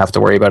 and I don't have to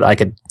worry about it. I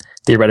could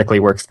theoretically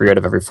work 3 out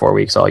of every 4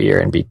 weeks all year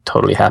and be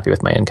totally happy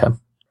with my income.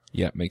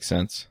 Yeah, makes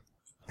sense.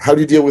 How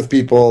do you deal with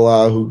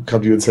people who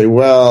come to you and say,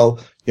 well,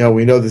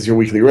 we know this is your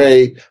weekly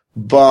rate,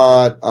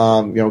 but,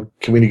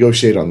 can we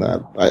negotiate on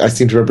that? I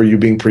seem to remember you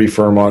being pretty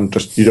firm on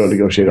just you don't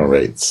negotiate on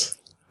rates.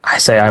 I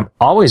say I'm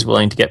always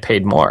willing to get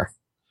paid more.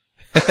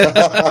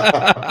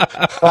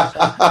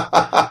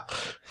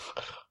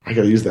 I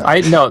gotta use that.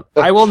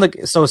 I will.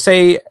 So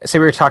say we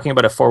were talking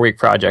about a 4-week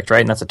project,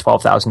 right? And that's a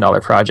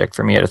 $12,000 project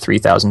for me at a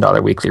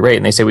 $3,000 weekly rate.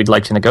 And they say we'd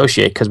like to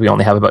negotiate because we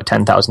only have about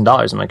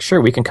 $10,000. I'm like,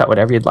 sure, we can cut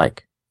whatever you'd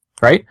like,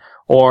 right?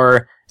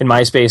 Or in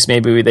my space,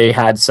 maybe they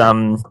had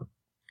some,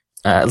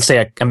 let's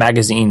say a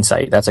magazine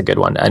site. That's a good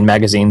one, a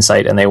magazine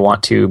site, and they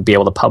want to be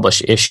able to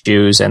publish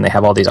issues, and they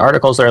have all these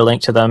articles that are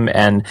linked to them.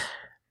 And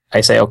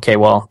I say, okay,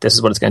 well, this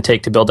is what it's going to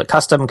take to build it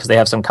custom because they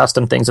have some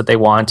custom things that they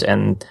want.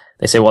 And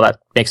they say, well, that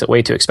makes it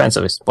way too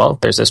expensive. Well,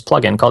 there's this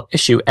plugin called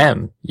Issue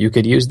M. You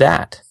could use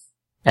that.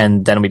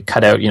 And then we'd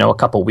cut out, a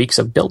couple weeks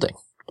of building.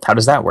 How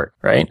does that work,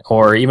 right?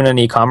 Or even an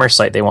e-commerce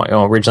site, they want,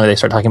 originally they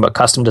start talking about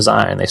custom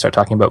design. They start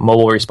talking about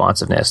mobile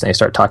responsiveness. And they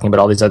start talking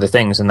about all these other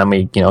things. And then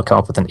we, come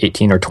up with an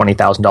 $18,000 or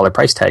 $20,000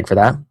 price tag for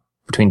that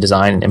between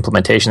design and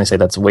implementation. They say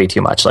that's way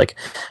too much. Like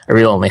I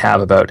really only have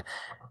about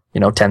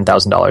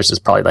 $10,000 is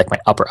probably like my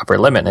upper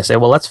limit. And I say,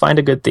 well, let's find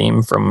a good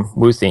theme from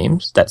Woo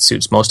Themes that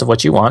suits most of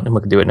what you want, and we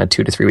can do it in a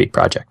 2 to 3 week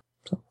project.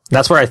 So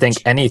that's where I think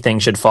anything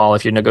should fall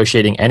if you're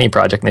negotiating any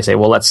project. And they say,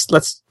 well,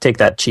 let's take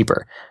that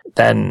cheaper.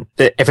 Then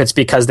if it's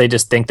because they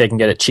just think they can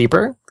get it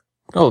cheaper,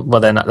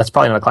 then that's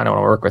probably not a client I want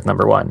to work with,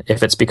 number one.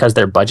 If it's because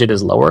their budget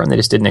is lower and they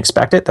just didn't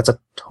expect it, that's a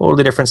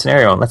totally different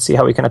scenario. And let's see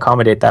how we can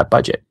accommodate that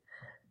budget.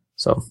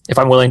 So if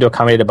I'm willing to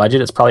accommodate a budget,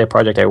 it's probably a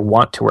project I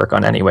want to work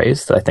on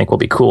anyways that I think will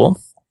be cool.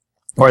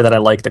 Or that I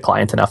like the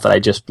client enough that I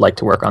just like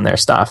to work on their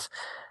stuff.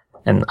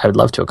 And I would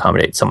love to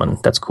accommodate someone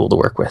that's cool to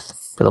work with.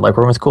 Because I like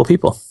working with cool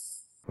people.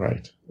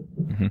 Right.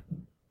 Mm-hmm.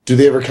 Do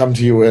they ever come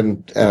to you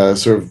and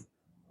sort of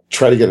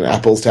try to get an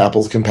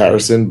apples-to-apples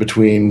comparison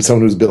between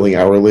someone who's billing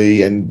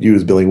hourly and you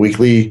who's billing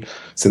weekly,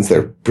 since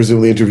they're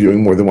presumably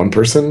interviewing more than one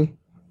person?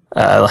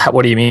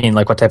 What do you mean?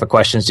 Like, what type of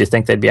questions do you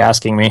think they'd be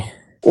asking me?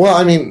 Well,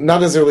 I mean,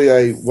 not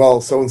necessarily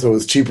so-and-so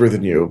is cheaper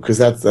than you, because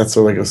that's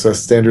sort of like a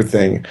standard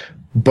thing.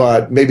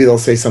 But maybe they'll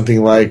say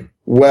something like,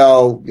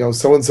 well,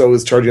 so-and-so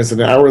is charging us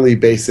on an hourly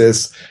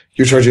basis.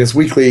 You're charging us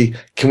weekly.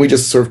 Can we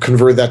just sort of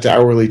convert that to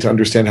hourly to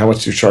understand how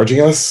much you're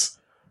charging us?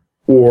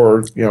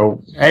 Or,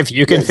 if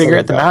you can figure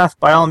out the math,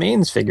 by all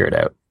means, figure it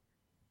out.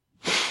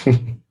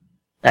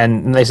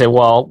 And they say,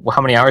 well,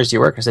 how many hours do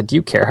you work? I said, do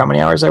you care how many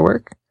hours I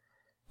work?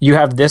 You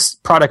have this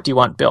product you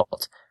want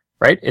built,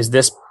 right? Is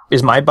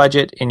my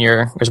budget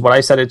is what I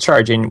said it's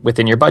charging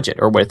within your budget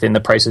or within the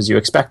prices you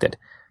expected?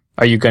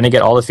 Are you going to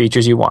get all the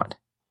features you want?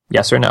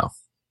 Yes or no?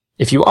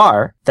 If you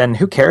are, then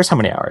who cares how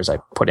many hours I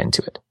put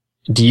into it?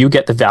 Do you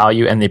get the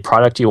value and the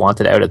product you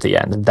wanted out at the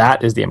end?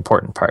 That is the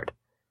important part.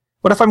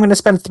 What if I'm going to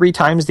spend 3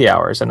 times the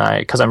hours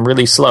because I'm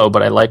really slow,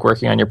 but I like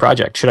working on your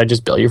project? Should I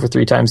just bill you for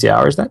 3 times the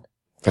hours then?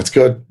 That's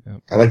good.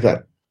 Yep. I like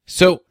that.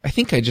 So I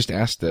think I just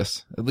asked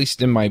this, at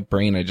least in my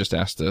brain, I just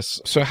asked this.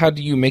 So how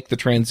do you make the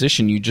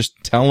transition? You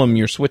just tell them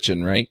you're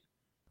switching, right?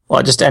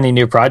 Well, just any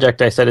new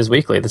project I said is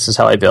weekly. This is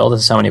how I build.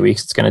 This is how many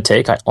weeks it's going to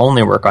take. I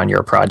only work on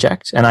your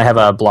project. And I have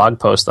a blog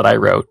post that I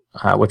wrote,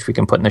 which we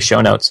can put in the show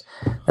notes,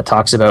 that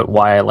talks about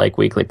why I like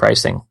weekly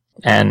pricing.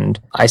 And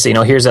I say,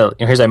 here's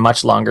a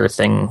much longer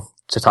thing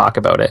to talk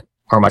about it,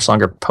 or a much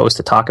longer post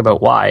to talk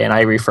about why. And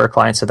I refer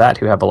clients to that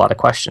who have a lot of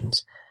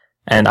questions.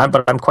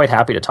 But I'm quite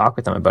happy to talk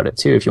with them about it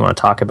too. If you want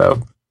to talk about,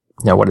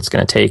 what it's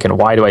going to take and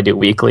why do I do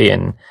weekly.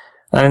 And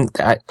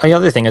the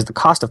other thing is the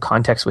cost of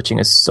context switching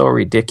is so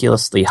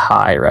ridiculously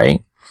high,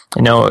 right?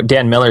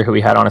 Dan Miller, who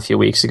we had on a few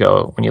weeks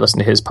ago, when you listen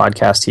to his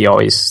podcast, he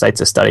always cites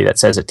a study that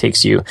says it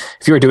takes you,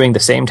 if you were doing the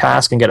same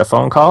task and get a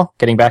phone call,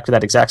 getting back to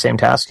that exact same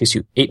task takes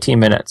you 18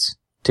 minutes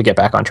to get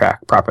back on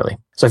track properly.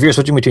 So if you're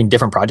switching between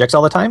different projects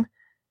all the time,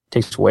 it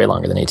takes way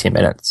longer than 18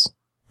 minutes,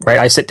 right?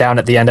 I sit down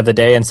at the end of the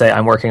day and say,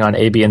 I'm working on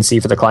A, B, and C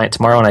for the client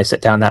tomorrow. And I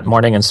sit down that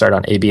morning and start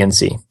on A, B, and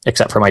C,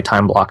 except for my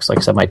time blocks, like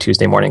I said, my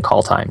Tuesday morning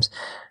call times.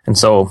 And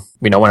so,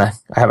 when I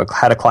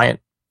had a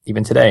client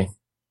even today,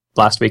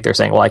 last week, they're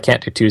saying, well, I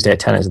can't do Tuesday at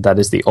 10. That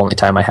is the only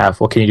time I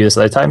have. Well, can you do this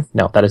other time?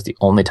 No, that is the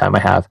only time I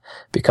have.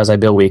 Because I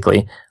bill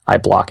weekly, I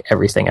block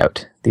everything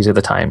out. These are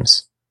the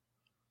times.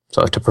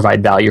 So to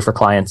provide value for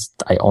clients,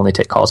 I only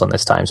take calls on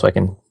this time. So I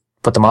can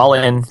put them all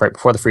in right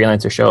before the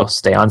Freelancer show,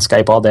 stay on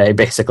Skype all day,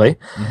 basically.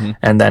 Mm-hmm.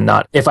 And then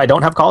if I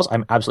don't have calls,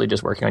 I'm absolutely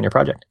just working on your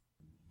project.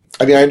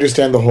 I mean, I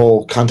understand the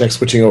whole context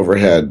switching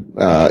overhead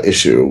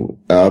issue,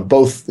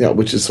 both,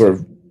 which is sort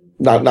of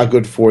not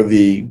good for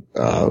the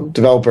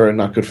developer and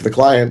not good for the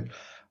client.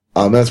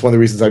 That's one of the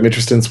reasons I'm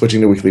interested in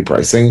switching to weekly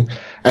pricing.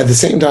 At the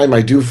same time,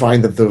 I do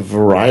find that the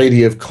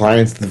variety of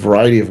clients, the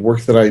variety of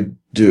work that I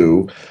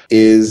do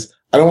is,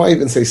 I don't want to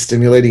even say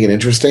stimulating and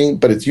interesting,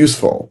 but it's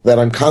useful that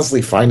I'm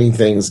constantly finding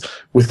things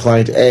with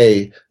client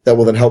A that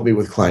will then help me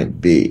with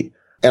client B.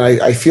 And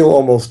I feel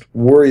almost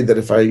worried that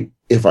if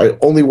I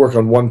only work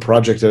on one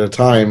project at a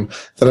time,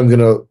 that I'm going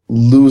to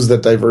lose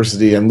that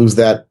diversity and lose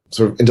that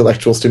sort of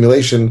intellectual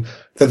stimulation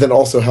that then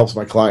also helps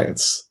my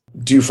clients.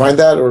 Do you find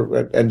that,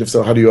 and if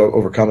so, how do you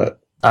overcome it?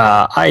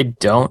 I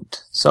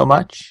don't so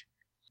much.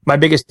 My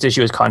biggest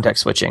issue is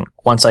context switching.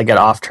 Once I get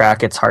off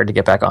track, it's hard to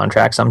get back on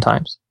track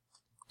sometimes.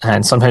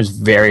 And sometimes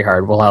very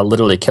hard. Well, I'll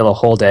literally kill a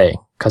whole day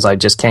because I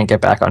just can't get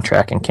back on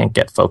track and can't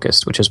get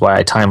focused, which is why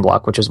I time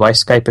block, which is why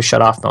Skype is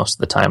shut off most of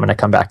the time and I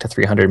come back to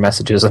 300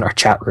 messages in our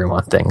chat room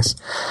on things.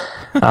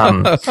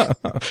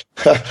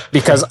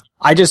 Because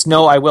I just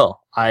know I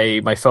will.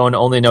 My phone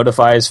only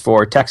notifies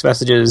for text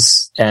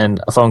messages and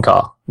a phone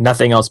call.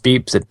 Nothing else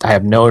beeps. I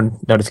have no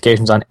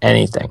notifications on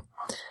anything.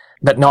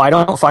 But no, I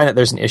don't find that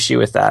there's an issue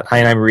with that.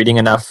 I'm reading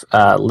enough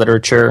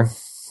literature,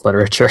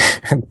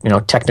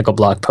 technical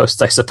blog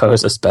posts, I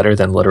suppose, is better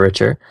than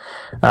literature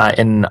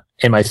in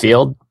my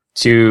field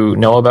to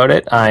know about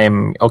it.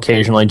 I'm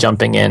occasionally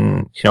jumping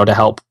in, to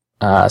help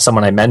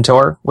someone I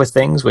mentor with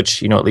things,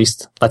 which, at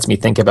least lets me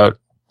think about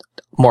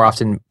more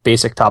often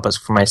basic topics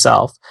for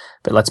myself,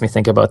 but lets me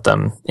think about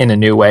them in a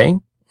new way.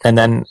 And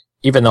then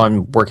even though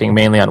I'm working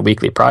mainly on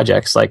weekly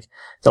projects, like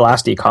the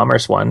last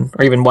e-commerce one,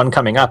 or even one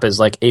coming up, is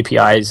like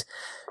APIs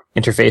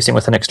interfacing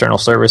with an external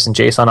service and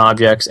JSON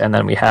objects. And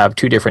then we have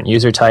two different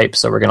user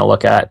types. So we're going to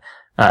look at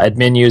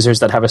admin users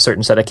that have a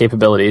certain set of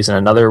capabilities and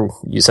another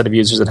set of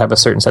users that have a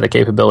certain set of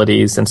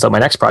capabilities. And so my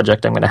next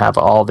project, I'm going to have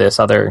all this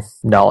other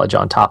knowledge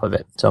on top of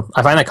it. So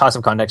I find that cost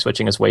of context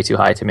switching is way too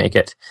high to make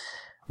it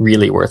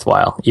really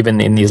worthwhile, even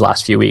in these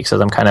last few weeks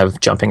as I'm kind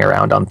of jumping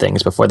around on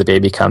things before the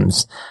baby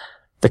comes.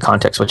 The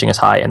context switching is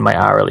high and my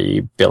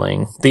hourly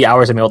billing, the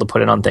hours I'm able to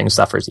put in on things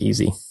suffers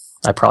easy.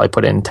 I probably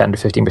put in 10 to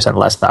 15%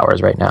 less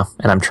hours right now,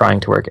 and I'm trying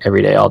to work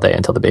every day, all day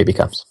until the baby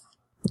comes.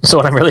 So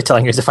what I'm really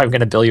telling you is if I'm going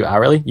to bill you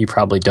hourly, you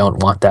probably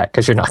don't want that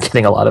because you're not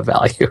getting a lot of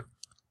value.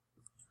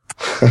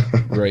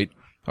 Right.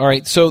 All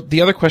right. So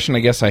the other question I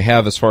guess I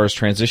have as far as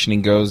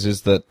transitioning goes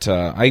is that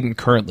I'm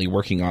currently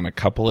working on a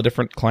couple of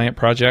different client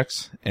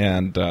projects,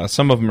 and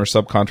some of them are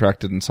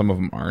subcontracted and some of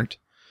them aren't.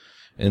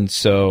 And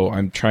so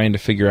I'm trying to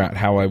figure out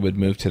how I would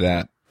move to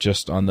that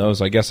just on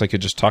those. I guess I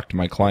could just talk to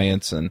my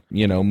clients and,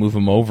 move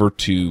them over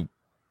to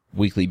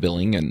weekly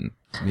billing and,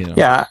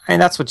 Yeah,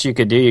 and that's what you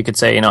could do. You could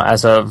say,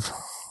 as of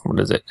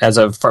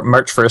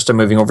March 1st, I'm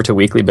moving over to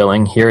weekly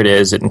billing. Here it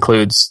is. It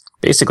includes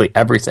basically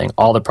everything,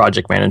 all the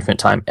project management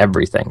time,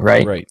 everything,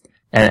 right? Right.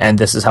 And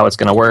this is how it's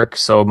going to work.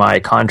 So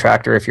my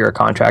contractor, if you're a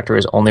contractor,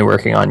 is only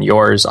working on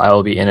yours. I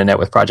will be in and out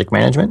with project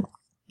management.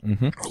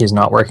 Mm-hmm. He's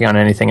not working on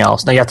anything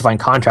else. Now you have to find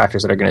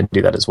contractors that are going to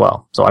do that as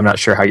well. So I'm not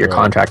sure how your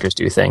contractors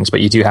do things, but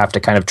you do have to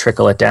kind of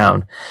trickle it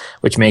down,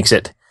 which makes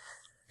it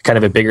kind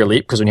of a bigger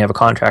leap because when you have a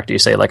contractor, you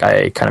say like,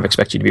 I kind of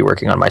expect you to be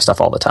working on my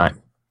stuff all the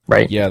time.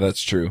 Right. Yeah,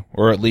 that's true.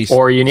 Or at least,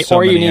 you need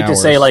to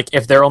say like,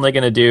 if they're only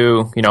going to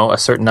do, a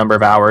certain number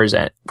of hours,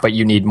 but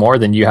you need more,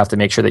 then you have to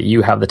make sure that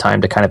you have the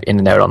time to kind of in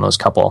and out on those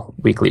couple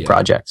weekly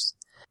projects.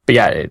 But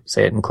yeah, it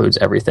includes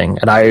everything.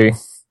 And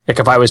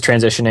if I was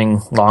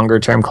transitioning longer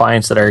term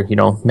clients that are,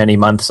 many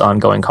months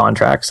ongoing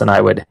contracts, and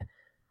I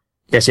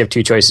guess you have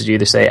two choices. You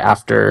either say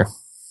after,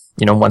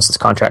 once this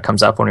contract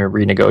comes up, when we're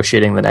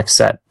renegotiating the next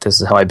set,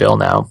 this is how I bill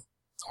now.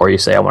 Or you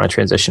say, I want to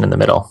transition in the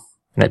middle.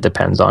 And it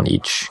depends on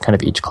each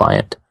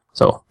client.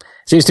 So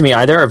it seems to me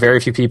either are very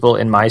few people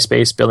in my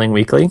space billing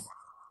weekly.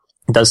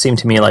 It does seem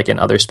to me like in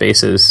other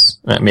spaces,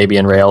 maybe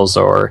in Rails,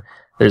 or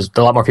there's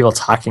a lot more people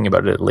talking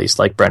about it, at least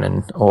like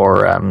Brennan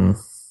or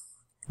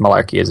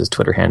Malarkey is his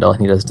Twitter handle,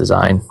 and he does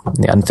design,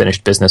 the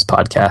Unfinished Business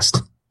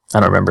podcast. I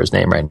don't remember his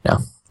name right now,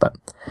 but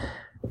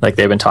like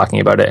they've been talking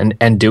about it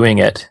and doing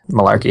it.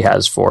 Malarkey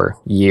has for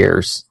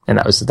years, and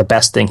that was the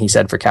best thing he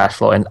said for cash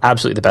flow, and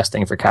absolutely the best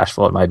thing for cash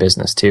flow at my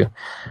business too.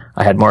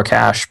 I had more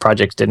cash,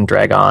 projects didn't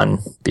drag on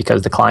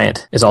because the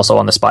client is also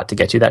on the spot to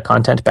get you that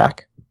content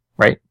back,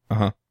 right?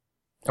 Uh-huh.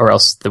 Or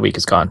else the week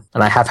is gone.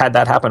 And I have had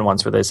that happen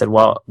once where they said,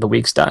 well, the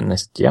week's done. And I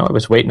said, I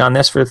was waiting on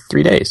this for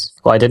 3 days.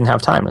 Well, I didn't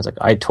have time. I was like,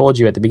 I told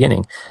you at the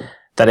beginning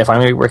that if I'm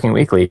going to be working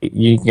weekly,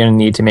 you're going to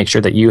need to make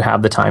sure that you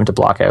have the time to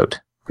block out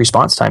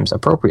response times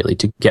appropriately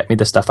to get me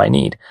the stuff I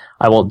need.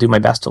 I will do my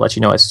best to let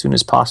you know as soon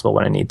as possible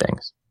when I need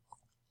things.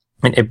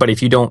 But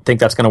if you don't think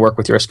that's going to work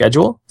with your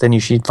schedule, then you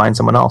should find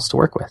someone else to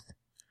work with.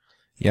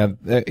 Yeah,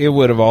 it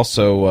would have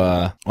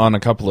also, on a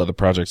couple of the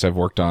projects I've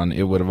worked on,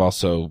 it would have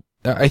also,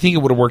 I think it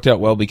would have worked out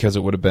well because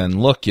it would have been,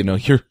 look,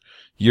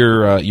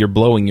 you're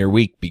blowing your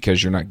week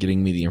because you're not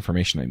getting me the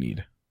information I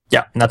need.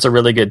 Yeah, and that's a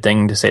really good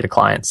thing to say to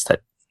clients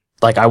that,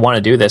 like, I want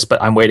to do this,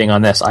 but I'm waiting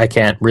on this. I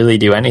can't really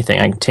do anything.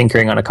 I'm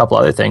tinkering on a couple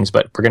other things,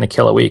 but we're going to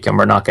kill a week and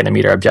we're not going to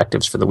meet our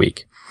objectives for the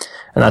week.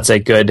 And that's a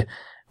good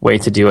way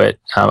to do it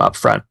up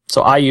front.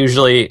 So I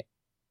usually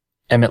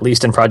am at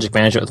least in project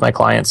management with my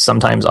clients,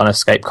 sometimes on a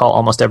Skype call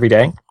almost every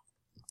day.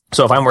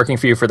 So if I'm working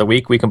for you for the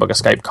week, we can book a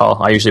Skype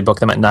call. I usually book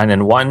them at 9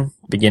 and 1,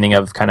 beginning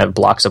of kind of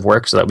blocks of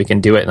work so that we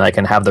can do it and I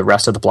can have the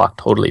rest of the block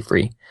totally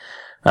free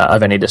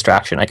of any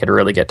distraction. I could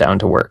really get down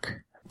to work.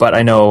 But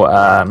I know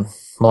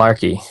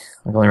Malarkey,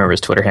 I can only remember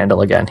his Twitter handle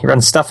again. He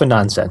runs Stuff and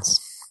Nonsense.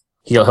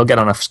 He'll get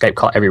on a Skype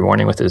call every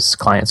morning with his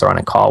clients or on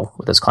a call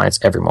with his clients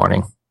every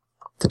morning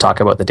to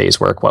talk about the day's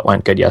work, what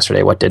went good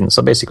yesterday, what didn't.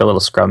 So basically a little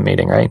scrum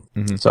meeting, right?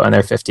 Mm-hmm. So in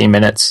there 15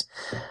 minutes.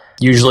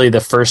 Usually the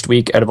first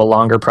week out of a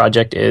longer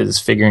project is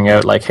figuring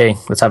out like, hey,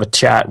 let's have a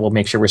chat. We'll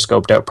make sure we're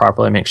scoped out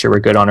properly, make sure we're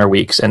good on our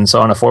weeks. And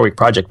so on a 4-week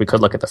project, we could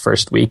look at the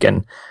first week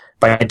and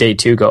by day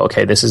 2 go,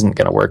 okay, this isn't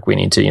going to work. We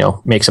need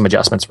to, make some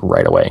adjustments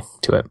right away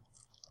to it.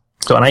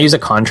 So, and I use a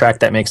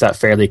contract that makes that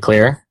fairly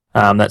clear.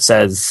 That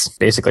says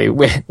basically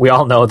we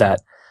all know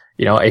that,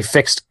 a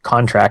fixed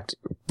contract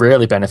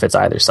rarely benefits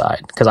either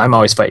side because I'm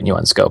always fighting you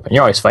on scope and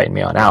you're always fighting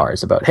me on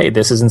hours about, hey,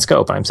 this isn't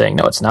scope. And I'm saying,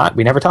 no, it's not.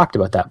 We never talked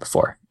about that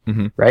before.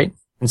 Mm-hmm. Right?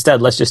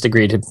 Instead, let's just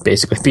agree to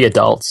basically be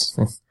adults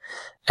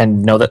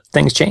and know that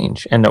things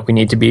change and that we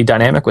need to be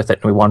dynamic with it.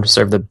 And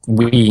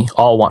we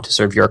all want to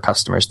serve your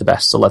customers the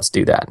best. So let's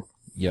do that.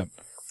 Yep.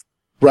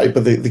 Right.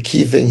 But the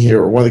key thing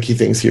here, or one of the key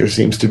things here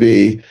seems to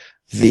be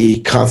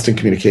the constant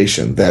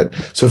communication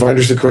so if I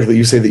understood correctly,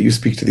 you say that you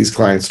speak to these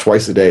clients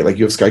twice a day, like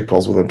you have Skype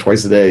calls with them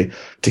twice a day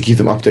to keep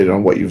them updated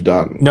on what you've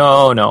done.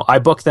 No. I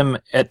book them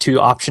at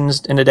 2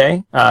 options in a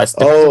day. It depends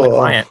on the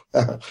client.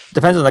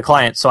 Depends on the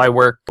client. So I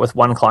work with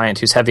one client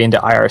who's heavy into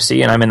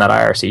IRC and I'm in that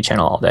IRC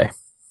channel all day.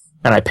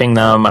 And I ping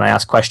them and I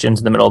ask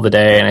questions in the middle of the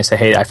day and I say,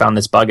 hey, I found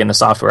this bug in the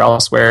software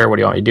elsewhere. What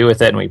do you want me to do with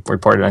it? And we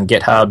report it on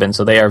GitHub. And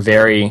so they are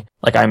very,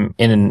 I'm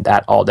in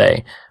that all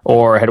day.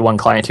 Or I had one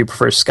client who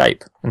prefers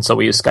Skype. And so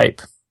we use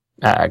Skype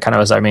kind of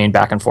as our main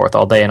back and forth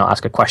all day. And I'll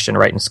ask a question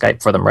right in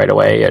Skype for them right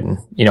away. And,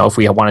 if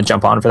we want to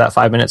jump on for that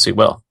 5 minutes, we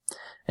will.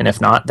 And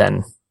if not,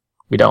 then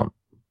we don't.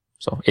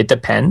 So it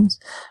depends.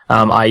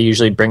 I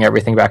usually bring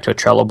everything back to a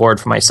Trello board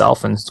for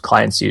myself and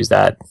clients use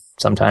that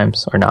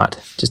sometimes or not.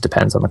 Just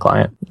depends on the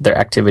client, their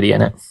activity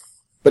in it.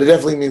 But it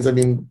definitely means,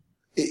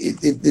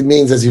 it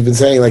means, as you've been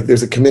saying, like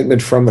there's a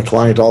commitment from the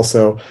client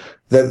also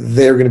that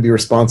they're going to be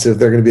responsive,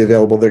 they're going to be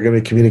available, they're going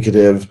to be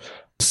communicative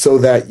so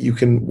that you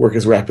can work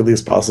as rapidly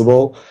as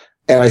possible.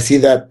 And I see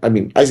that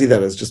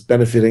as just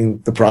benefiting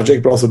the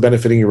project, but also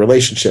benefiting your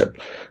relationship,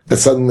 that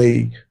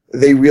suddenly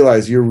they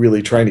realize you're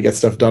really trying to get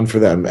stuff done for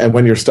them. And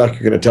when you're stuck,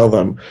 you're going to tell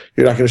them.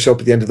 You're not going to show up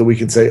at the end of the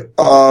week and say,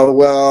 oh,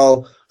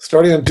 well,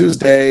 starting on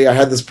Tuesday, I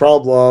had this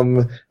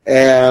problem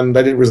and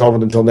I didn't resolve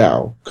it until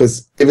now.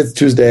 Because if it's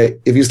Tuesday,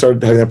 if you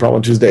started having that problem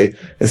on Tuesday,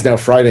 it's now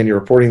Friday and you're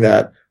reporting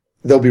that,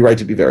 they'll be right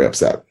to be very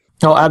upset.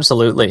 Oh,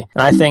 absolutely.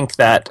 And I think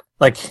that,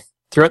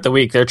 throughout the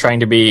week, they're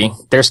trying to be,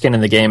 their skin in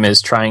the game is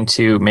trying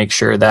to make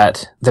sure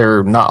that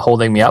they're not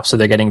holding me up so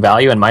they're getting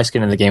value. And my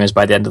skin in the game is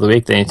by the end of the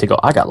week, they need to go,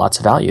 I got lots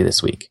of value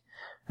this week.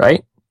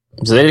 Right?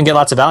 So they didn't get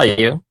lots of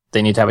value.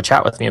 They need to have a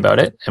chat with me about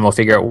it and we'll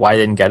figure out why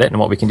they didn't get it and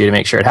what we can do to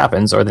make sure it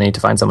happens, or they need to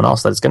find someone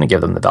else that's going to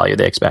give them the value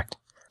they expect.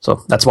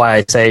 So that's why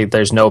I say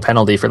there's no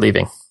penalty for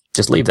leaving.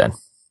 Just leave then.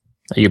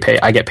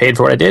 I get paid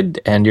for what I did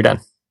and you're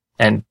done.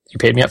 And you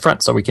paid me up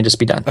front, so we can just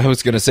be done. I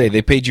was going to say,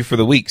 they paid you for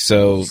the week,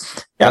 so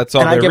that's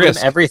all their risk. And I give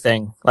them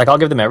everything. I'll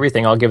give them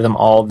everything. I'll give them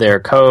all their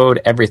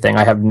code, everything.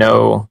 I have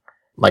no...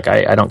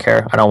 I don't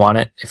care. I don't want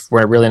it. If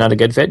we're really not a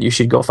good fit, you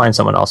should go find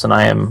someone else. And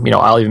I am,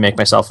 I'll even make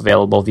myself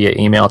available via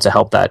email to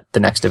help the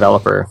next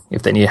developer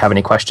if they have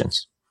any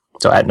questions.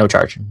 So at no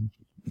charge.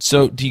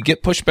 So do you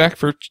get pushback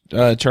for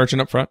charging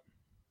up front?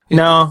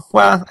 No.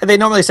 Well, they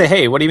normally say,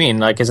 hey, what do you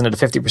mean? Isn't it a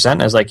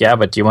 50%? I was like, yeah,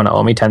 but do you want to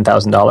owe me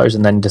 $10,000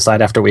 and then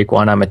decide after week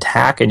 1 I'm a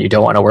tack and you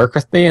don't want to work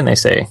with me? And they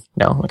say,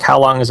 no. How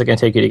long is it going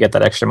to take you to get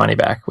that extra money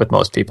back with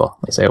most people?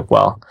 They say,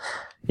 well,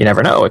 you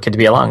never know. It could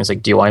be long. It's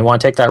do you want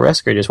to take that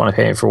risk or you just want to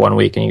pay me for 1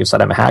 week and you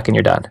decide I'm a hack and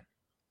you're done?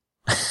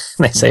 And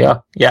they say,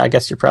 oh, yeah, I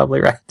guess you're probably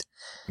right.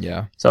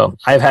 Yeah. So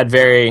I've had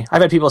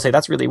people say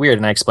that's really weird,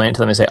 and I explain it to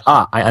them and say,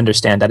 I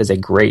understand.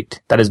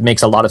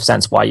 Makes a lot of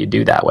sense why you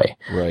do that way.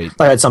 Right.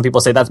 I had some people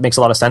say that makes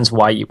a lot of sense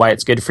why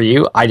it's good for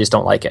you. I just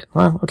don't like it.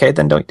 Well, okay,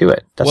 then don't do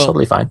it. That's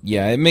totally fine.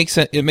 Yeah, it makes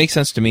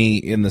sense to me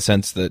in the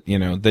sense that,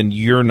 then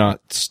you're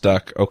not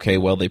stuck. Okay,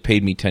 well, they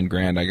paid me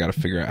 $10,000. I got to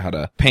figure out how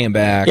to pay them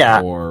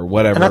back or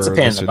whatever. And that's a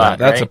pain in the butt,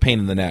 That's right? a pain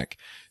in the neck.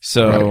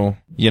 So,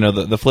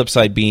 right. The flip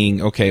side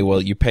being, okay,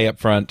 well, you pay up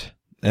front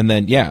and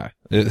then,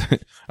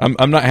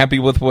 I'm not happy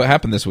with what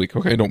happened this week.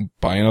 Okay, don't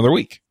buy another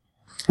week.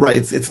 Right.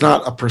 It's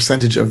not a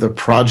percentage of the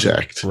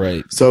project.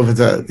 Right. So if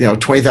it's a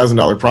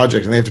 $20,000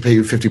 project and they have to pay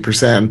you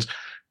 50%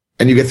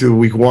 and you get through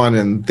week 1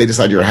 and they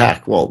decide you're a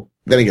hack, well,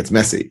 then it gets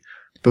messy.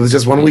 But if it's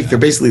just 1 week,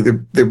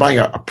 they're buying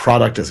a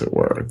product, as it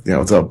were.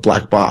 It's a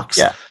black box.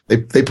 Yeah.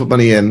 They put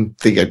money in,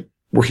 they get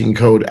working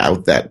code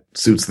out that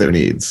suits their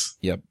needs.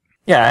 Yep.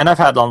 Yeah, and I've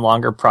had on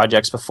longer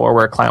projects before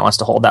where a client wants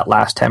to hold that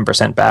last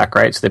 10% back,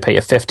 right? So they pay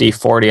you 50,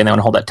 40, and they want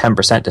to hold that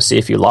 10% to see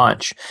if you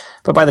launch.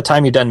 But by the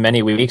time you've done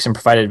many weeks and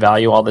provided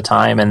value all the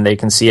time and they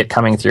can see it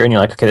coming through and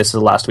you're like, okay, this is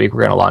the last week, we're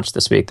going to launch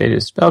this week. They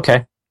just,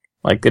 okay.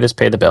 Like, they just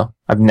pay the bill.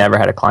 I've never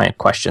had a client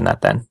question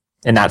that then.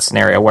 In that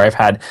scenario where I've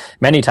had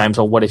many times,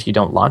 well, what if you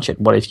don't launch it?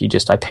 What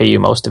if I pay you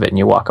most of it and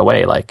you walk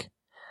away? Like,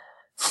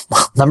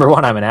 number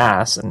one, I'm an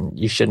ass and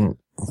you shouldn't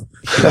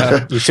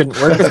work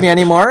with me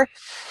anymore.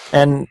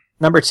 And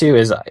number two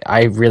is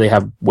I really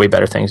have way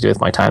better things to do with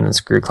my time than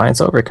screw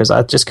clients over because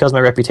that just kills my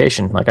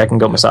reputation. Like, I can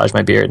go massage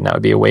my beard and that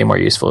would be way more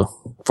useful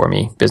for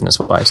me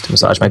business-wise to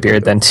massage my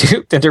beard than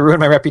to ruin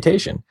my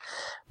reputation.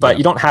 But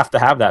you don't have to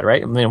have that,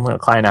 right? I mean, when a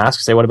client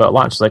asks, say, what about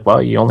launch? It's like,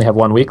 well, you only have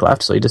 1 week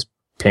left, so you just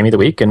pay me the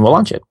week and we'll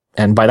launch it.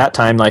 And by that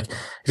time, like,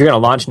 if you're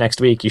going to launch next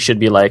week, you should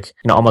be like,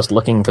 almost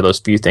looking for those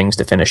few things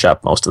to finish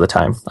up most of the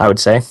time, I would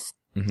say.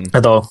 Mm-hmm.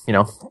 Although,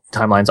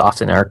 timelines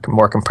often are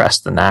more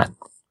compressed than that.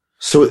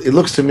 So it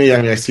looks to me,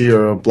 I mean, I see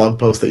your blog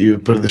post that you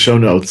put in the show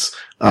notes,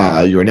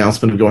 your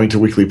announcement of going to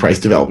weekly price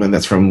development.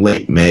 That's from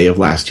late May of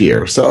last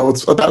year. So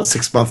it's about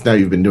 6 months now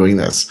you've been doing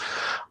this.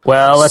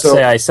 Well, let's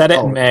say I said it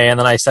in May, and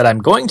then I said I'm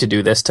going to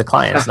do this to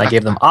clients, and I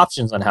gave them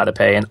options on how to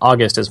pay. And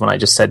August is when I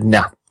just said,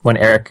 no. When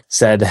Eric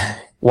said,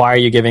 why are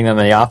you giving them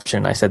the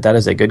option? I said, that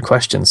is a good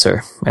question,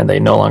 sir. And they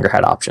no longer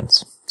had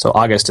options. So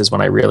August is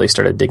when I really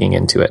started digging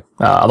into it.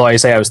 Although I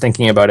say I was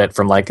thinking about it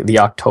from like the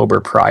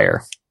October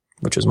prior,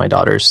 which was my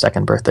daughter's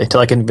second birthday, till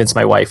I convinced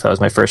my wife. That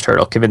was my first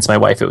hurdle. Convince my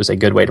wife it was a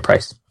good way to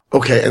price.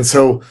 Okay. And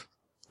so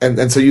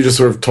you just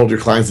sort of told your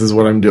clients this is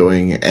what I'm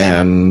doing,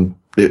 and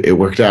it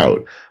worked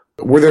out.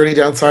 Were there any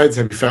downsides?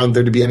 Have you found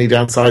there to be any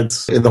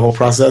downsides in the whole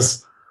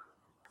process?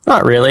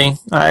 Not really.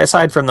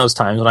 Aside from those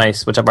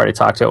times which I've already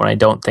talked about, when I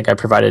don't think I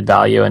provided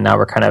value, and now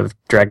we're kind of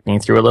dragging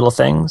through little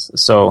things.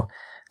 So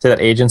to that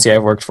agency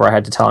I've worked for, I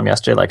had to tell them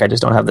yesterday, like, I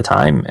just don't have the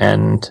time.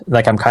 And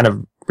like, I'm kind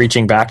of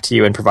reaching back to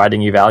you and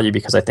providing you value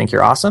because I think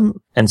you're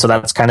awesome. And so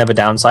that's kind of a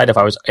downside.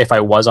 If I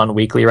was on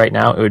weekly right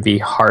now, it would be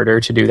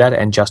harder to do that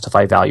and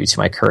justify value to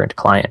my current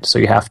client. So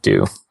you have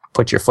to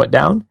put your foot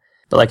down.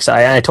 But like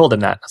I told him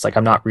that. It's like,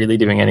 I'm not really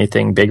doing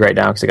anything big right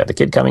now because I got the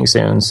kid coming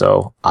soon.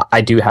 So I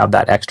do have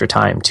that extra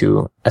time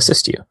to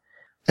assist you.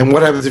 And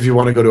what happens if you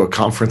want to go to a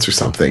conference or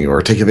something,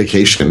 or take a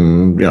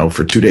vacation,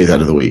 for 2 days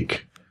out of the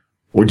week?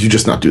 Or do you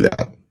just not do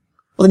that?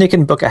 Well, then you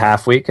can book a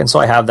half week. And so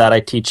I have that. I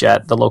teach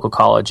at the local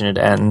college and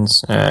it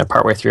ends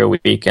partway through a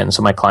week. And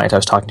so my client I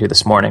was talking to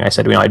this morning, I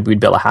said,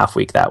 we'd bill a half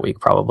week that week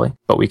probably.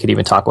 But we could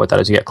even talk about that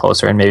as we get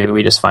closer. And maybe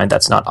we just find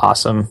that's not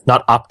awesome,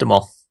 not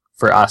optimal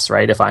for us,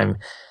 right? If I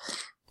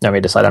may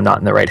decide I'm not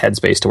in the right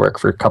headspace to work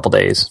for a couple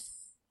days.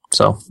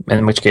 So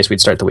in which case we'd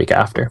start the week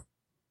after.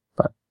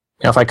 But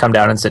if I come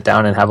down and sit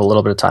down and have a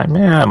little bit of time,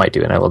 I might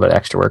do a little bit of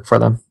extra work for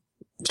them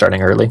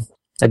starting early.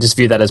 I just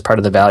view that as part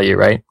of the value,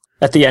 right?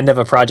 At the end of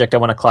a project, I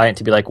want a client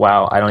to be like,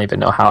 wow, I don't even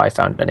know how I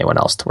found anyone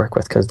else to work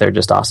with because they're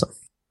just awesome.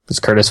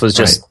 Because Curtis was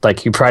just like,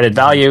 he provided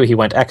value. He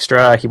went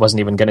extra. He wasn't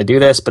even going to do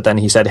this. But then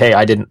he said, hey,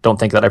 don't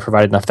think that I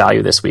provided enough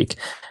value this week.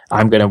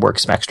 I'm going to work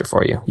some extra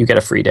for you. You get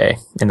a free day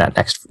in that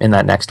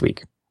next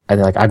week. And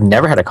they're like, I've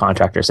never had a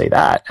contractor say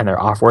that. And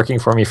they're off working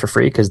for me for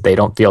free because they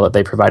don't feel that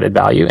they provided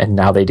value. And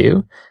now they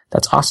do.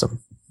 That's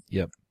awesome.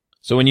 Yep.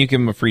 So when you give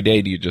them a free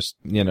day, do you just,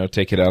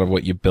 take it out of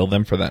what you bill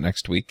them for that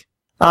next week?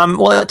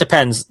 Well, it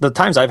depends. The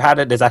times I've had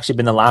it has actually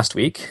been the last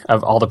week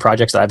of all the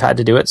projects that I've had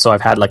to do it. So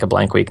I've had like a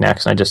blank week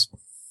next and I just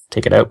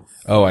take it out.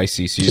 Oh, I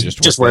see. So you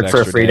just work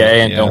for a free day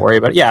and don't worry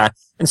about it. Yeah.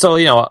 And so,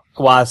 well,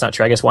 that's not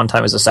true. I guess one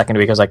time was the second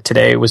week. I was like,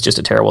 today was just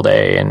a terrible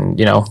day.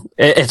 And,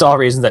 it's all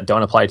reasons that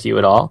don't apply to you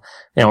at all.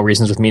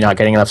 Reasons with me not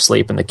getting enough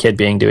sleep and the kid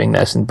doing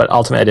this. But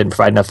ultimately I didn't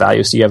provide enough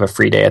value. So you have a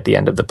free day at the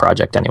end of the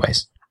project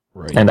anyways.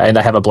 Right. And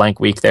I have a blank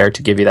week there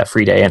to give you that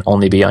free day and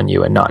only be on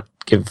you and not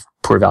give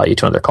poor value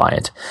to another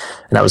client.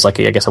 And that was like,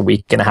 I guess, a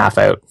week and a half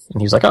out.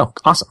 And he was like, oh,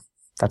 awesome.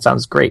 That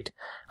sounds great.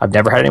 I've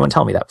never had anyone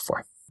tell me that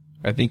before.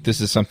 I think this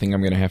is something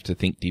I'm going to have to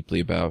think deeply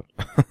about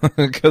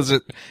because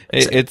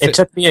it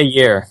took me a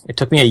year. It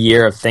took me a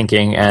year of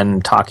thinking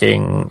and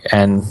talking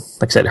and,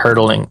 like I said,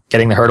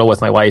 getting the hurdle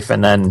with my wife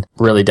and then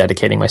really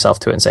dedicating myself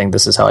to it and saying,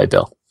 this is how I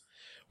bill.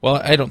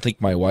 Well, I don't think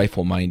my wife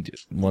will mind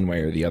one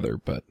way or the other,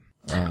 but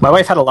my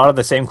wife had a lot of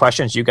the same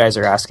questions you guys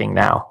are asking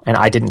now, and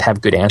I didn't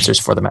have good answers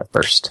for them at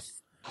first.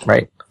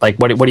 Right? Like,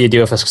 what do you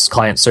do if a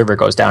client server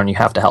goes down and you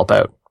have to help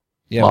out?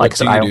 Yeah, well, like I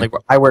said,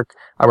 I work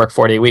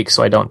 4-day weeks,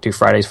 so I don't do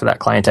Fridays for that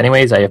client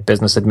anyways. I have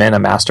business admin, a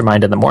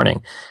mastermind in the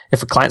morning.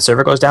 If a client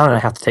server goes down and I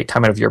have to take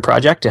time out of your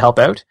project to help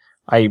out,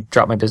 I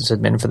drop my business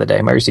admin for the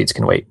day. My receipts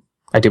can wait.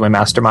 I do my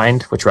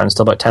mastermind, which runs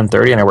till about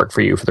 10:30, and I work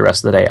for you for the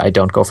rest of the day. I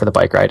don't go for the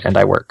bike ride, and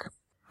I work.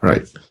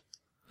 Right.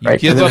 You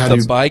give up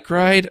the bike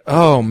ride?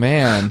 Oh,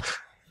 man.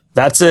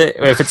 That's it.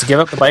 If it's a give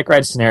up the bike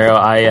ride scenario,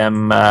 I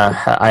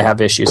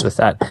have issues with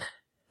that.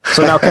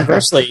 So now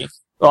conversely,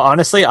 well,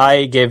 honestly,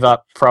 I gave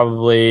up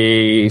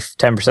probably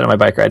 10% of my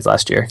bike rides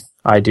last year.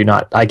 I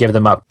give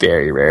them up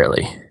very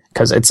rarely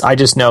because I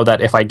just know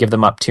that if I give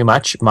them up too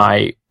much,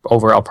 my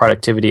overall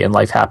productivity and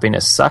life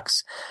happiness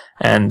sucks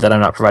and that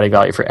I'm not providing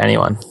value for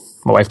anyone.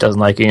 my wife doesn't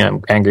like me.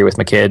 I'm angry with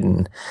my kid,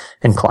 and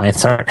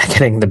clients aren't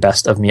getting the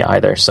best of me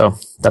either. So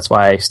that's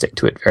why I stick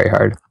to it very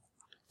hard.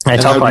 And I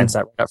tell clients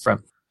that right up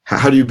front.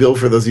 How do you bill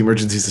for those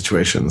emergency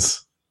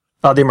situations?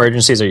 The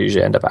emergencies are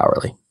usually end up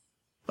hourly.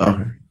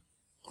 Okay.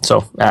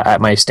 So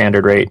at my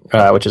standard rate,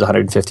 which is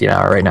 $150 an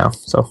hour right now.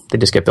 So they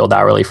just get billed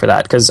hourly for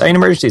that. Because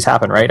emergencies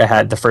happen, right? I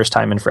had the first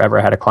time in forever,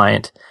 I had a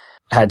client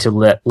had to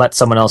let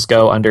someone else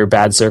go under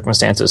bad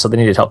circumstances. So they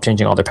needed help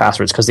changing all their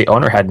passwords because the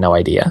owner had no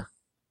idea.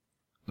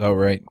 Oh,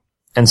 right.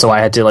 And so I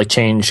had to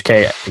change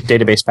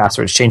database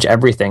passwords, change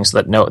everything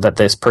so that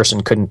this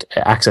person couldn't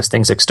access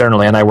things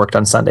externally. And I worked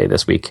on Sunday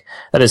this week.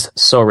 That is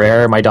so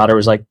rare. My daughter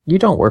was like, "You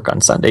don't work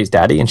on Sundays,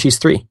 Daddy," and she's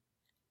 3.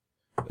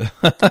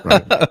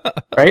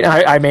 Right?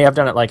 I may have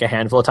done it a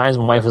handful of times.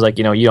 My wife was like,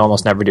 "You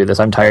almost never do this.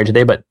 I'm tired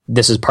today, but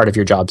this is part of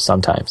your job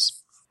sometimes."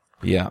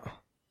 Yeah.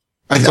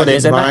 So it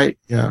is.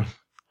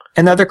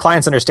 And the other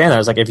clients understand that. I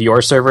was like, if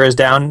your server is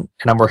down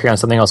and I'm working on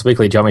something else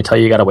weekly, do you want me to tell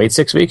you got to wait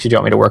 6 weeks? Or do you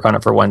want me to work on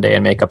it for one day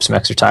and make up some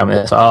extra time? And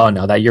this? Oh,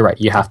 no, you're right.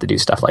 You have to do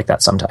stuff like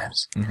that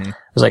sometimes. Mm-hmm. I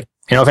was like,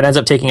 if it ends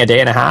up taking a day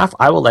and a half,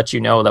 I will let you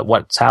know that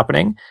what's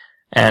happening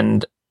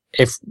and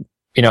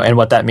and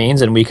what that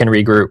means, and we can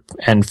regroup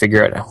and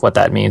figure out what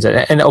that means.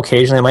 And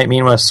occasionally it might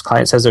mean when a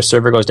client says their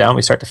server goes down,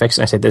 we start to fix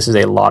it. And I say, this is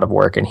a lot of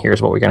work and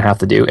here's what we're going to have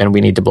to do. And we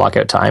need to block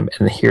out time.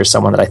 And here's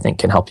someone that I think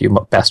can help you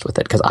best with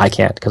it because I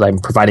can't, because I'm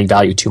providing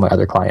value to my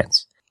other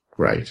clients.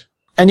 Right.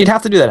 And you'd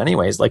have to do that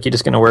anyways. You're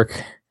just going to work,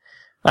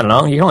 I don't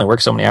know, you can only work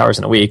so many hours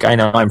in a week. I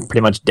know I'm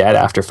pretty much dead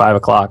after 5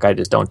 o'clock. I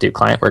just don't do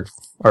client work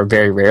or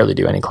very rarely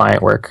do any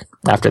client work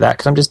after that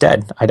because I'm just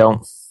dead.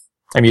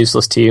 I'm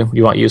useless to you. Do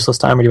you want useless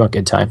time or do you want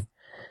good time?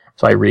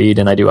 So I read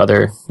and I do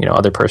other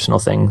personal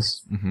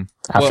things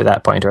after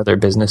that point or other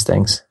business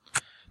things.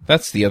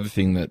 That's the other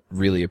thing that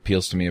really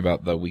appeals to me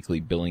about the weekly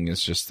billing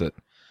is just that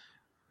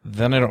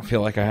then I don't feel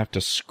like I have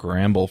to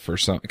scramble for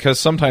because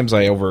sometimes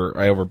I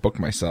overbook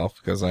myself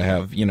because I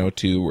have,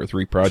 2 or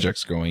 3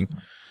 projects going.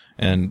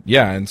 And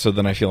and so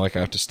then I feel like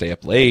I have to stay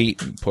up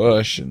late and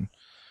push and,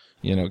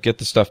 get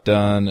the stuff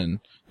done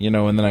and,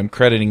 and then I'm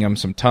crediting them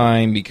some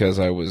time because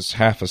I was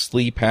half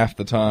asleep half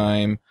the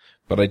time.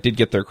 But I did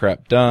get their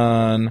crap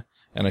done,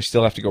 and I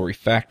still have to go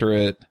refactor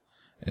it.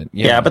 And,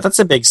 but that's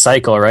a big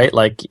cycle, right?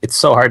 It's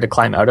so hard to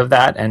climb out of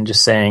that and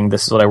just saying,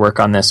 this is what I work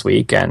on this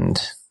week. And,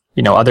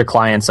 other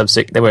clients,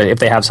 if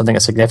they have something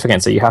that's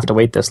significant, so you have to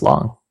wait this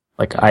long.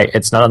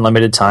 It's not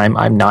unlimited time.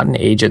 I'm not an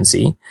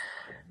agency.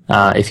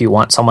 If you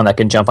want someone that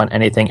can jump on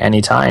anything,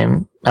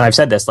 anytime, and I've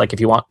said this, if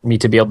you want me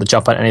to be able to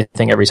jump on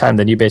anything every time,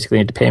 then you basically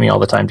need to pay me all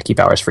the time to keep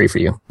hours free for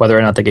you, whether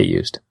or not they get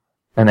used.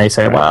 And they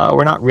say, well,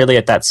 we're not really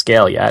at that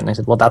scale yet. And I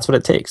said, well, that's what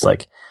it takes.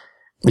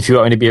 If you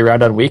want me to be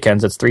around on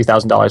weekends, it's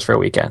 $3,000 for a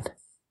weekend,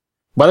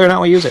 whether or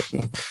not we use it.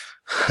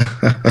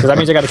 Because that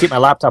means I got to keep my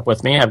laptop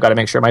with me. I've got to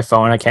make sure my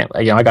phone, I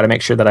got to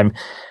make sure that I'm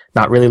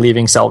not really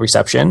leaving cell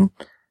reception.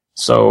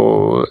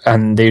 So,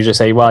 and they just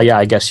say, well, yeah,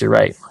 I guess you're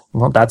right.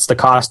 Well, that's the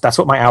cost. That's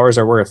what my hours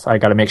are worth. I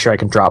got to make sure I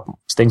can drop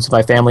things with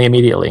my family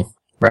immediately.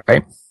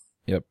 Right.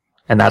 Yep.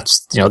 And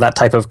that's, that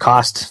type of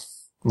cost.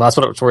 Well, that's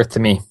what it's worth to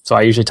me. So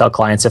I usually tell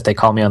clients if they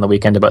call me on the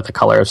weekend about the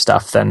color of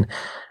stuff, then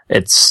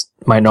it's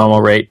my normal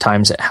rate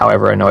times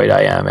however annoyed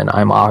I am, and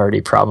I'm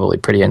already probably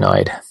pretty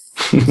annoyed.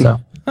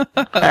 So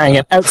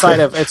outside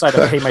of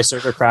hey, my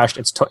server crashed,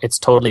 it's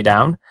totally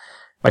down.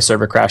 My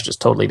server crashed is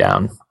totally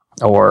down.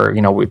 Or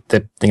with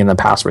the thing in the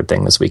password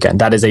thing this weekend.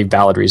 That is a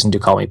valid reason to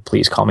call me.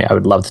 Please call me. I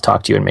would love to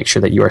talk to you and make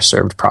sure that you are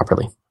served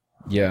properly.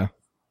 Yeah.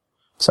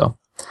 So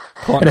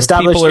and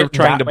people are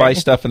trying to buy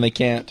stuff and they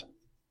can't.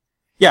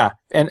 Yeah,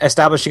 and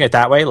establishing it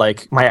that way,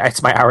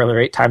 it's my hourly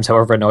rate times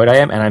however annoyed I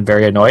am, and I'm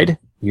very annoyed.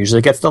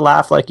 Usually gets the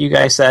laugh, like you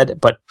guys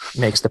said, but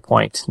makes the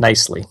point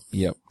nicely.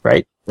 Yep.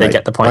 Right? They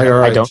get the point.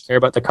 Right. I don't care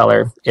about the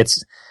color.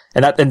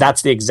 And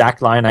that's the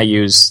exact line I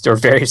use, or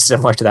very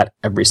similar to that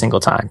every single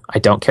time. I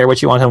don't care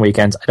what you want on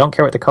weekends. I don't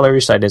care what the color of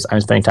your site is.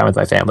 I'm spending time with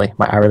my family.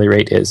 My hourly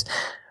rate is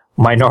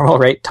my normal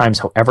rate times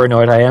however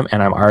annoyed I am,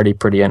 and I'm already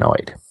pretty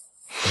annoyed.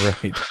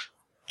 Right.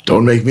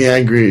 Don't make me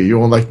angry. You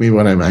won't like me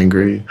when I'm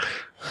angry.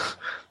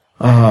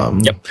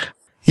 Yep.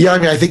 Yeah,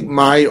 I think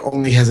my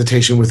only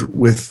hesitation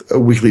with a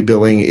weekly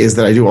billing is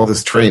that I do all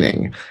this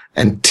training,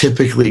 and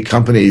typically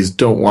companies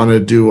don't want to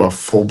do a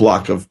full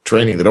block of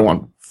training. They don't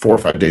want 4 or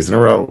 5 days in a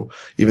row,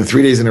 even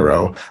 3 days in a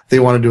row.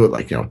 They want to do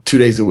it 2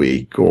 days a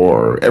week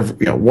or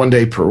 1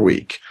 day per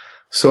week.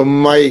 So it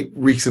might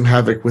wreak some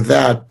havoc with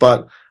that,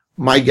 but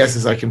my guess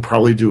is I can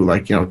probably do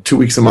 2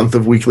 weeks a month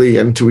of weekly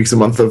and 2 weeks a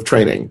month of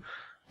training,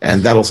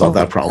 and that'll solve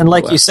that problem. And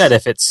like you said,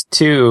 if it's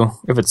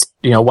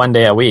 1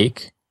 day a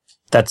week,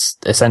 that's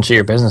essentially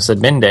your business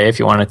admin day if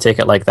you want to take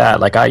it like that,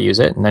 like I use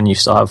it, and then you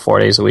still have 4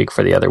 days a week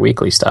for the other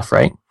weekly stuff,